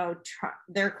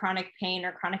 their chronic pain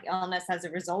or chronic illness as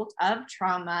a result of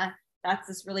trauma, that's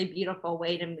this really beautiful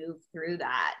way to move through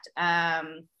that.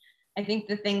 I think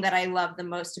the thing that I love the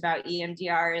most about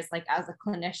EMDR is like as a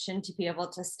clinician to be able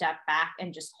to step back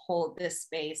and just hold this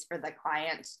space for the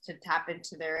client to tap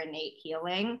into their innate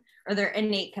healing or their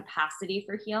innate capacity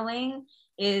for healing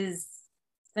is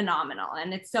phenomenal.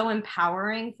 And it's so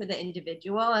empowering for the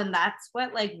individual. And that's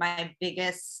what like my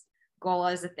biggest goal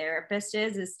as a therapist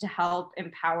is to help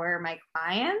empower my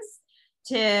clients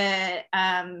to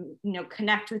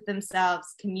connect with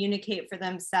themselves, communicate for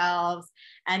themselves,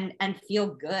 and feel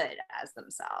good as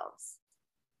themselves.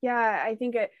 Yeah, I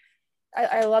think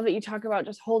I love that you talk about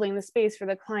just holding the space for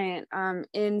the client.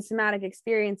 In somatic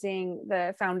experiencing,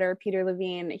 the founder Peter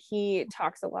Levine, he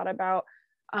talks a lot about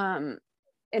in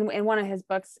one of his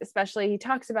books especially, he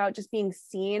talks about just being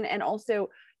seen and also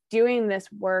doing this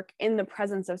work in the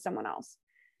presence of someone else.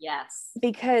 Yes.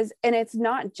 Because, and it's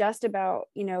not just about,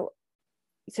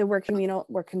 so we're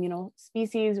communal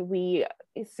species, we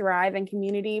thrive in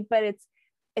community, but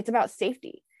it's about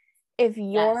safety. If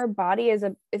your body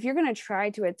if you're going to try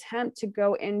to attempt to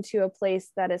go into a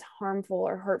place that is harmful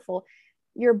or hurtful,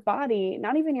 your body,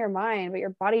 not even your mind, but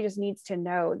your body just needs to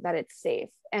know that it's safe.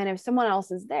 And if someone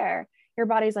else is there, your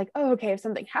body's like, oh, okay, if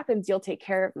something happens, you'll take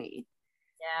care of me.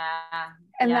 Yeah.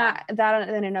 And that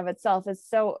in and of itself is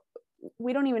so,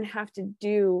 we don't even have to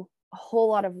do a whole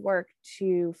lot of work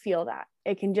to feel that.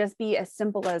 It can just be as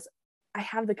simple as I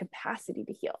have the capacity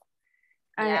to heal.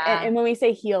 And when we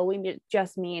say heal, we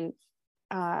just mean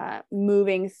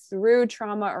moving through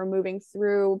trauma or moving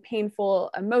through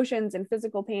painful emotions and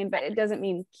physical pain, but it doesn't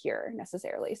mean cure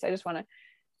necessarily. So I just want to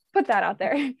put that out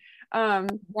there.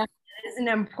 That is an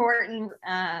important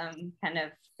kind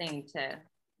of thing to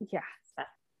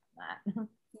that.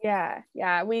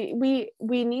 Yeah.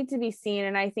 We need to be seen.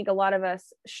 And I think a lot of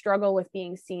us struggle with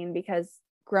being seen because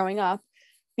growing up,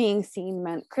 being seen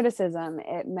meant criticism.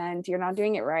 It meant you're not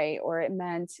doing it right. Or it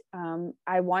meant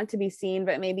I want to be seen,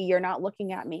 but maybe you're not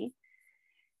looking at me.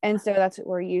 And so that's what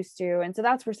we're used to. And so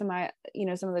that's where some of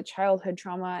the childhood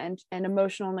trauma and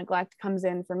emotional neglect comes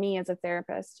in for me as a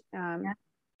therapist.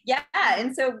 Yeah.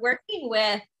 And so working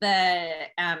with the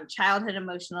childhood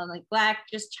emotional neglect,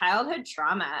 just childhood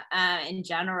trauma in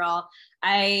general,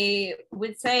 I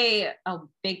would say a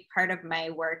big part of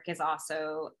my work is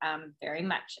also very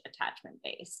much attachment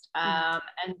based.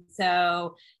 And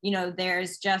so,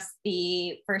 there's just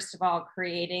first of all,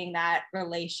 creating that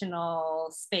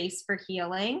relational space for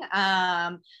healing,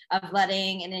 of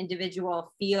letting an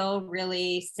individual feel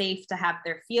really safe to have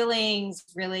their feelings,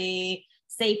 really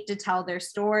safe to tell their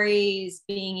stories,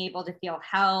 being able to feel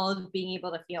held, being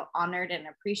able to feel honored and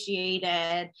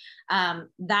appreciated.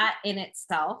 That in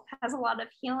itself has a lot of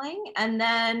healing. And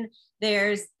then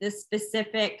there's the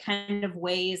specific kind of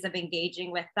ways of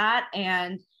engaging with that.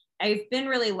 And I've been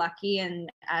really lucky,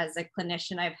 and as a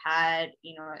clinician, I've had,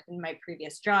 you know, in my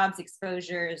previous jobs,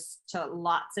 exposures to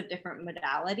lots of different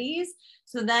modalities.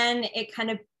 So then it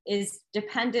kind of is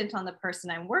dependent on the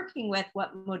person I'm working with,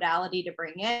 what modality to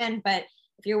bring in. But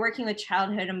if you're working with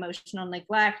childhood emotional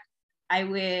neglect, I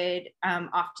would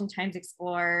oftentimes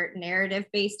explore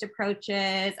narrative-based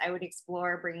approaches. I would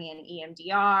explore bringing in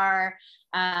EMDR,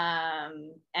 and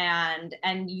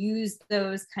use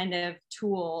those kind of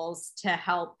tools to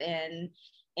help in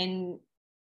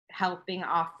helping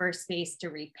offer space to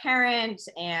reparent,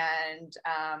 and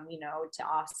you know, to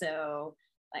also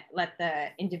like let the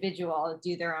individual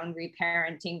do their own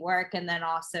reparenting work, and then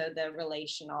also the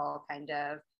relational kind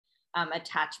of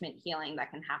attachment healing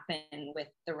that can happen with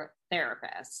the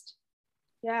therapist.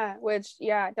 Yeah, which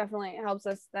definitely helps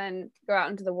us then go out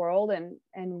into the world and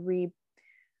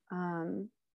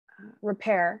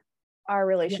repair our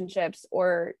relationships,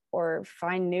 or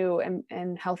find new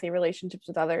and healthy relationships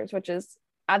with others, which is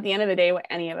at the end of the day what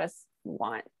any of us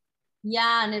want.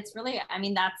 Yeah, and it's really, I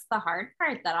mean, that's the hard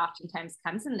part that oftentimes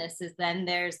comes in this, is then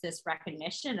there's this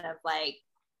recognition of like,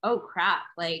 oh crap,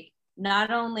 like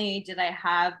not only did I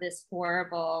have this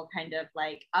horrible kind of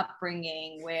like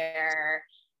upbringing where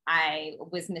I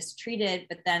was mistreated,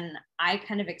 but then I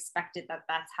kind of expected that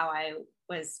that's how I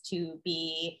was to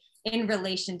be in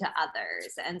relation to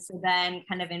others. And so then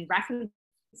kind of in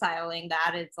reconciling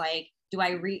that, it's like, do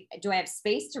I have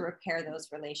space to repair those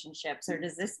relationships? Or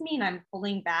does this mean I'm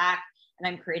pulling back and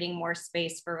I'm creating more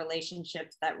space for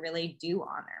relationships that really do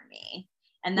honor me?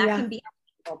 And that can be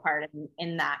a painful part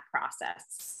in that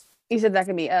process. You said that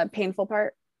can be a painful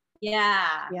part?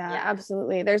 Yeah,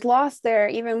 absolutely. There's loss there,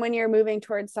 even when you're moving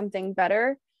towards something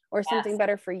better, or something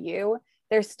better for you.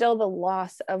 There's still the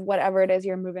loss of whatever it is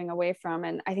you're moving away from.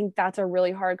 And I think that's a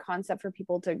really hard concept for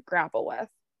people to grapple with.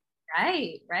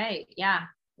 Right. Yeah.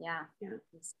 We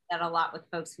see that a lot with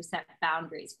folks who set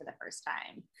boundaries for the first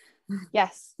time.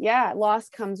 Yes. Yeah. Loss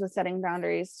comes with setting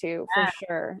boundaries too, for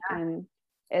sure. And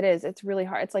it's really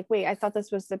hard. It's like, wait, I thought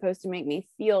this was supposed to make me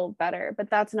feel better, but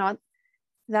that's not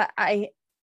that.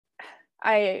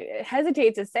 I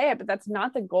hesitate to say it, but that's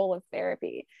not the goal of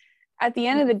therapy. At the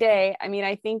end of the day, I mean,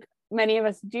 I think many of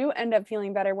us do end up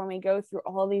feeling better when we go through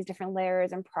all these different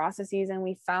layers and processes, and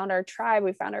we found our tribe,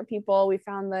 we found our people, we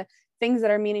found the things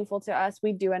that are meaningful to us.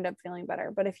 We do end up feeling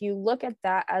better. But if you look at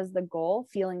that as the goal,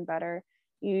 feeling better,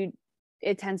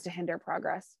 it tends to hinder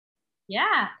progress.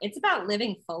 Yeah, it's about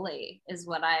living fully is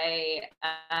what I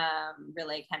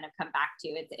really kind of come back to.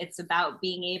 It's about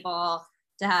being able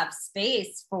to have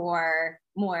space for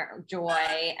more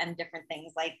joy and different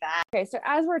things like that. Okay, so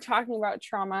as we're talking about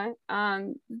trauma,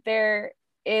 there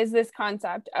is this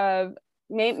concept of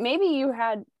maybe you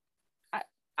had,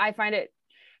 I find it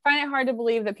hard to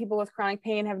believe that people with chronic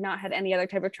pain have not had any other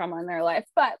type of trauma in their life,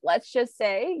 but let's just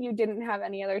say you didn't have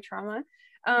any other trauma.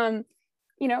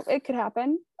 You know, it could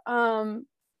happen.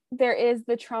 There is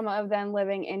the trauma of then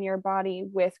living in your body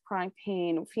with chronic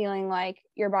pain, feeling like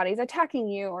your body's attacking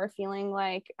you, or feeling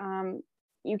like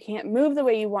you can't move the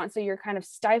way you want, so you're kind of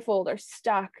stifled or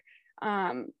stuck.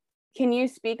 Can you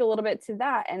speak a little bit to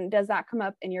that? And does that come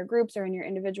up in your groups or in your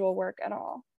individual work at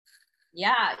all?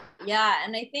 Yeah.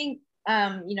 And I think,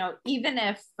 you know, even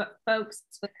if folks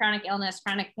with chronic illness,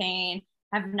 chronic pain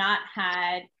have not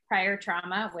had prior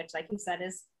trauma, which like you said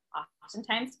is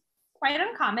oftentimes quite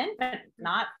uncommon, but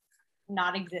not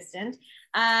existent.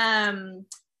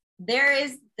 There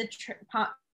is the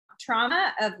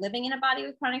trauma of living in a body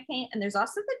with chronic pain, and there's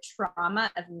also the trauma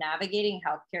of navigating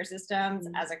healthcare systems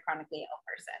as a chronically ill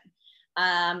person.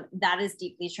 That is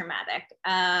deeply traumatic.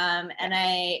 And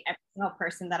every single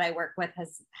person that I work with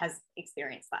has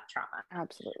experienced that trauma.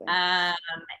 Absolutely.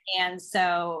 And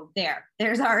so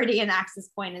there's already an access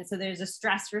point. And so there's a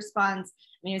stress response.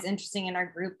 I mean, it was interesting in our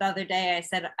group the other day, I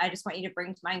said, I just want you to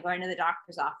bring to mind going to the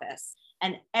doctor's office,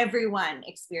 and everyone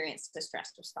experienced a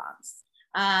stress response.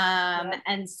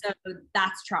 And so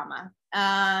that's trauma.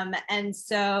 And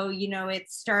so, you know,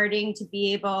 it's starting to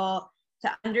be able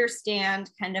to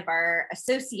understand kind of our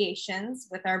associations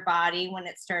with our body when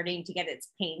it's starting to get its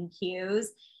pain cues,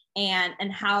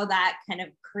 and how that kind of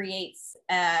creates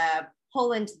a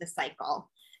pull into the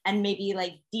cycle and maybe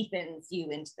like deepens you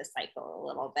into the cycle a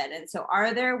little bit. And so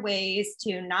are there ways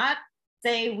to not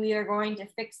say we are going to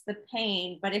fix the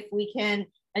pain, but if we can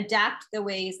adapt the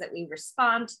ways that we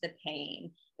respond to the pain,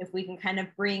 if we can kind of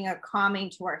bring a calming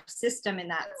to our system in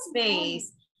that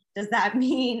space, does that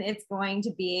mean it's going to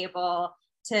be able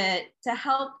to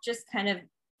help just kind of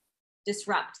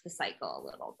disrupt the cycle a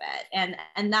little bit?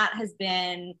 And that has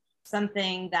been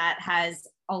something that has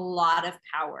a lot of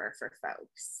power for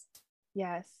folks.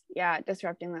 Yes. Yeah.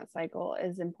 Disrupting that cycle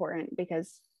is important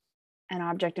because an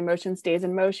object in motion stays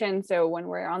in motion. So when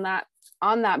we're on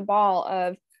that ball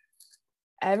of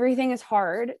everything is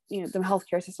hard, you know, the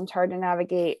healthcare system's hard to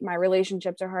navigate, my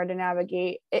relationships are hard to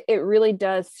navigate, it really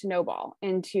does snowball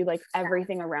into like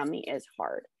everything around me is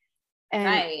hard. And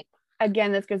Right.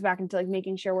 again, this goes back into like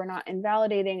making sure we're not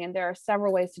invalidating. And there are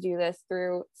several ways to do this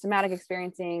through somatic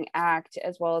experiencing, ACT,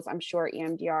 as well as I'm sure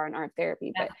EMDR and art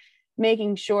therapy, but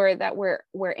making sure that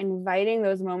we're inviting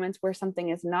those moments where something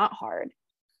is not hard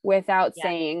without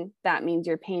saying that means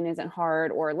your pain isn't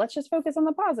hard, or let's just focus on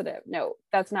the positive. No,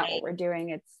 that's not what we're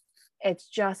doing. It's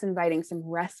just inviting some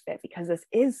respite because this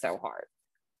is so hard.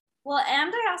 Well,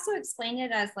 and I also explain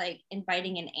it as like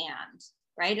inviting an and,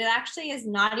 right? It actually is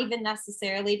not even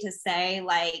necessarily to say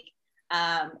like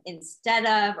instead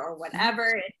of or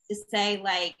whatever. It's to say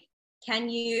like, can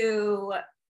you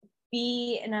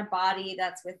be in a body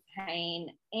that's with pain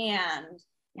and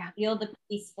feel the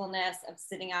peacefulness of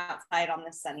sitting outside on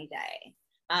the sunny day.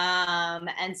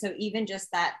 And so even just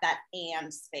that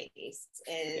and space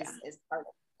is part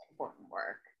of important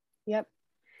work. Yep.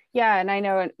 Yeah. And I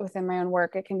know within my own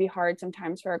work, it can be hard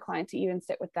sometimes for a client to even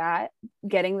sit with that,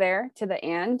 getting there to the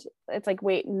and. It's like,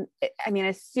 wait, I mean,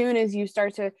 as soon as you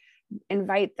start to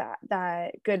invite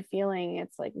that good feeling,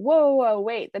 it's like, whoa,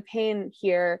 wait, the pain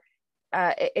here,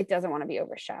 it doesn't want to be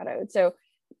overshadowed. So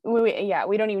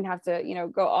we don't even have to, you know,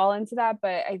 go all into that,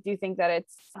 but I do think that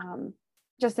it's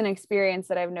just an experience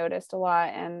that I've noticed a lot,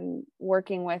 and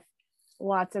working with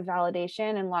lots of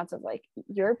validation and lots of like,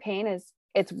 your pain is,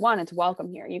 it's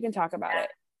welcome here. You can talk about it.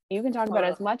 You can talk about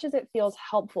it as much as it feels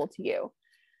helpful to you.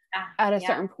 At a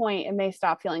certain point, it may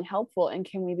stop feeling helpful. And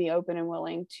can we be open and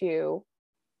willing to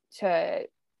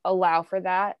allow for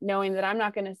that, knowing that I'm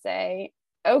not going to say,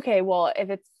 okay, well, if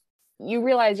it's, you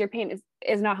realize your pain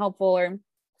is not helpful or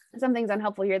something's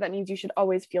unhelpful here, that means you should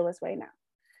always feel this way now.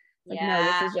 Like, no,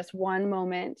 this is just one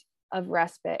moment of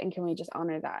respite, and can we just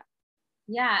honor that?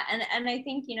 Yeah. And I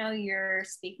think, you know, you're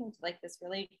speaking to like this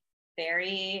really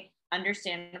very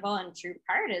understandable and true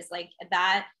part is like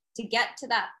that to get to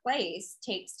that place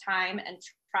takes time and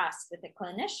trust with a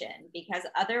clinician, because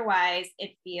otherwise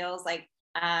it feels like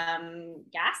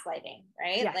gaslighting,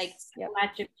 right? Like so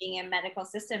much of being in medical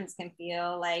systems can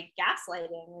feel like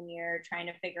gaslighting when you're trying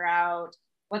to figure out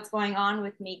what's going on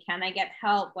with me, can I get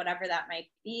help, whatever that might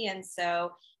be. And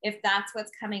so if that's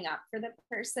what's coming up for the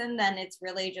person, then it's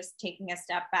really just taking a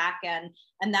step back, and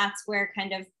that's where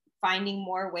kind of finding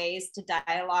more ways to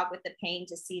dialogue with the pain,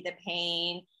 to see the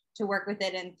pain, to work with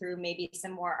it, and through maybe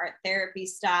some more art therapy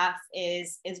stuff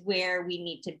is where we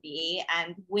need to be.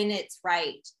 And when it's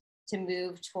right to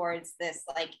move towards this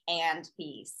like and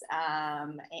piece,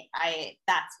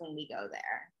 that's when we go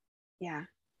there.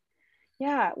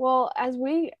 Yeah. Well, as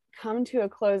we come to a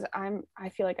close, I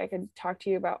feel like I could talk to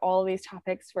you about all of these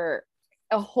topics for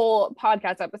a whole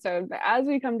podcast episode, but as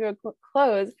we come to a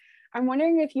close, I'm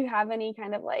wondering if you have any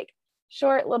kind of like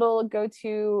short little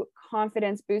go-to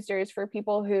confidence boosters for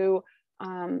people who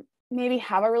maybe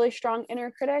have a really strong inner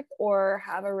critic or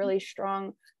have a really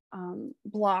strong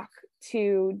block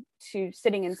to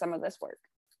sitting in some of this work.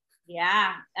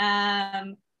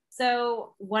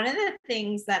 So one of the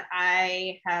things that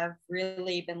I have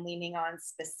really been leaning on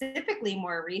specifically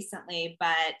more recently,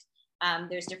 but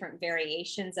there's different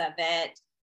variations of it.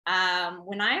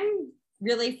 When I'm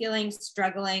really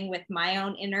struggling with my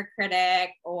own inner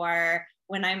critic, or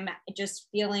when I'm just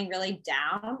feeling really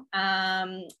down,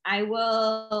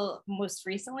 most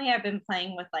recently I've been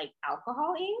playing with like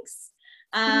alcohol inks,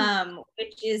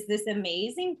 which is this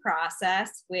amazing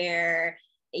process where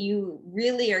you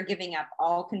really are giving up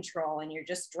all control, and you're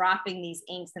just dropping these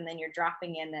inks, and then you're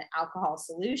dropping in an alcohol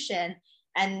solution,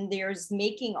 and there's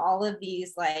making all of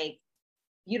these like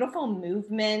beautiful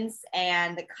movements,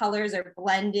 and the colors are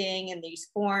blending, and these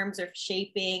forms are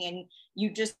shaping, and you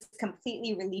just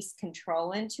completely release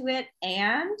control into it,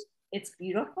 and it's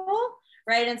beautiful,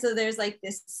 right? And so there's like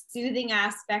this soothing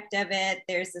aspect of it,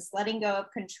 there's this letting go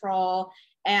of control,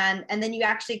 and then you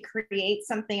actually create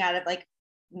something out of like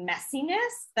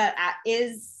messiness that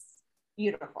is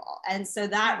beautiful. And so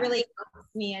that really helps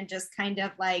me in just kind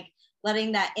of like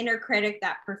letting that inner critic,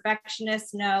 that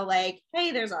perfectionist know like,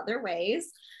 hey, there's other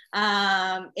ways.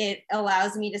 It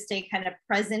allows me to stay kind of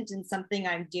present in something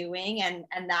I'm doing, and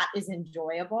that is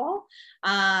enjoyable.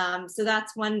 So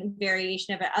that's one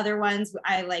variation of it. Other ones,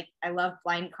 I love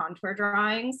blind contour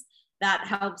drawings. That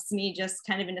helps me just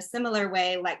kind of in a similar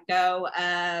way, let go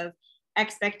of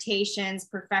expectations,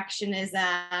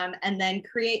 perfectionism, and then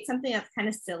create something that's kind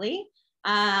of silly.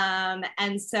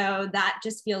 And so that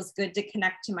just feels good to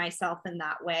connect to myself in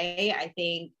that way. I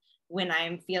think when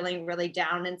I'm feeling really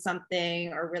down in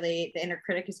something or really the inner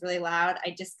critic is really loud,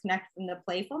 I disconnect from the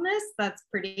playfulness that's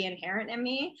pretty inherent in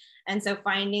me. And so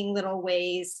finding little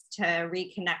ways to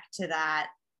reconnect to that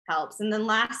helps. And then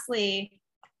lastly,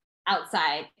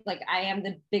 outside, like I am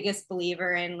the biggest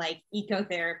believer in like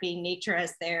ecotherapy, nature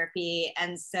as therapy.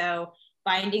 And so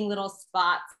finding little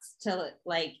spots to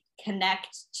like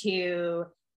connect to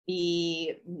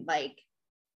the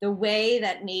way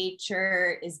that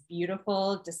nature is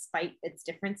beautiful despite its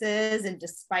differences and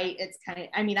despite its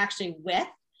actually with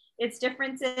its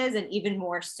differences and even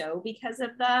more so because of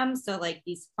them. So like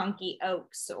these funky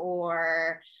oaks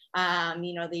or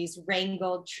these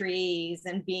wrangled trees,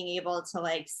 and being able to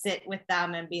like sit with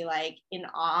them and be like in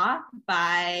awe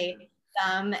by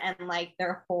them and like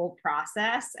their whole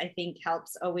process, I think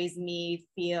helps always me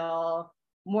feel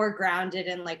more grounded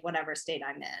in like whatever state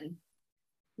I'm in.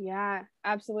 Yeah,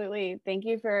 absolutely. Thank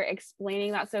you for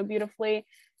explaining that so beautifully.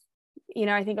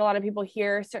 I think a lot of people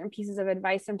hear certain pieces of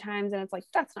advice sometimes and it's like,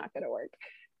 that's not going to work.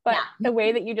 But the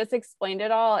way that you just explained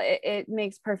it all, it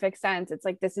makes perfect sense. It's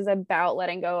like, this is about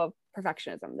letting go of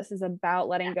perfectionism. This is about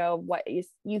letting go of what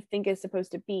you think is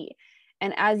supposed to be.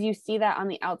 And as you see that on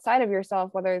the outside of yourself,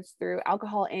 whether it's through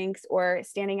alcohol inks or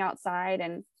standing outside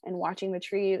and watching the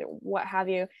trees or what have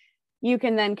you, you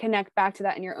can then connect back to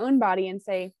that in your own body and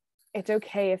say, it's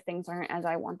okay if things aren't as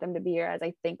I want them to be or as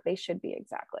I think they should be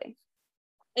exactly.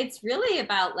 It's really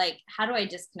about like, how do I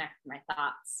disconnect from my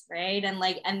thoughts, right?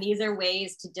 And these are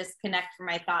ways to disconnect from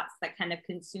my thoughts that kind of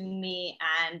consume me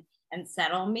and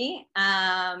settle me.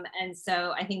 And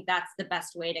so I think that's the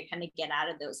best way to kind of get out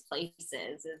of those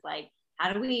places is like,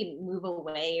 how do we move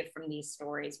away from these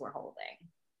stories we're holding?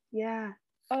 Yeah.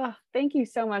 Oh, thank you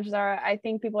so much, Zara. I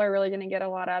think people are really going to get a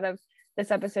lot out of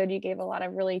this episode. You gave a lot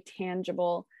of really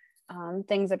tangible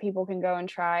things that people can go and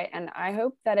try. And I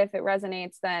hope that if it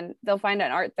resonates, then they'll find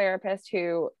an art therapist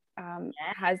who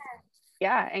has,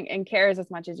 and cares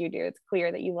as much as you do. It's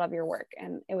clear that you love your work.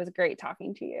 And it was great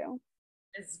talking to you.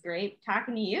 It's great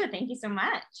talking to you. Thank you so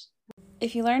much.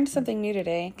 If you learned something new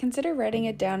today, consider writing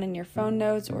it down in your phone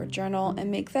notes or journal and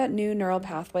make that new neural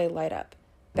pathway light up.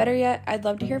 Better yet, I'd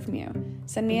love to hear from you.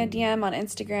 Send me a DM on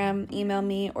Instagram, email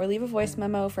me, or leave a voice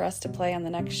memo for us to play on the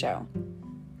next show.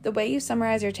 The way you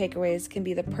summarize your takeaways can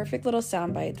be the perfect little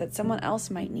soundbite that someone else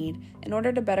might need in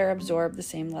order to better absorb the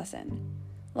same lesson.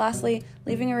 Lastly,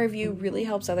 leaving a review really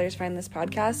helps others find this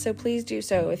podcast, so please do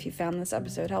so if you found this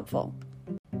episode helpful.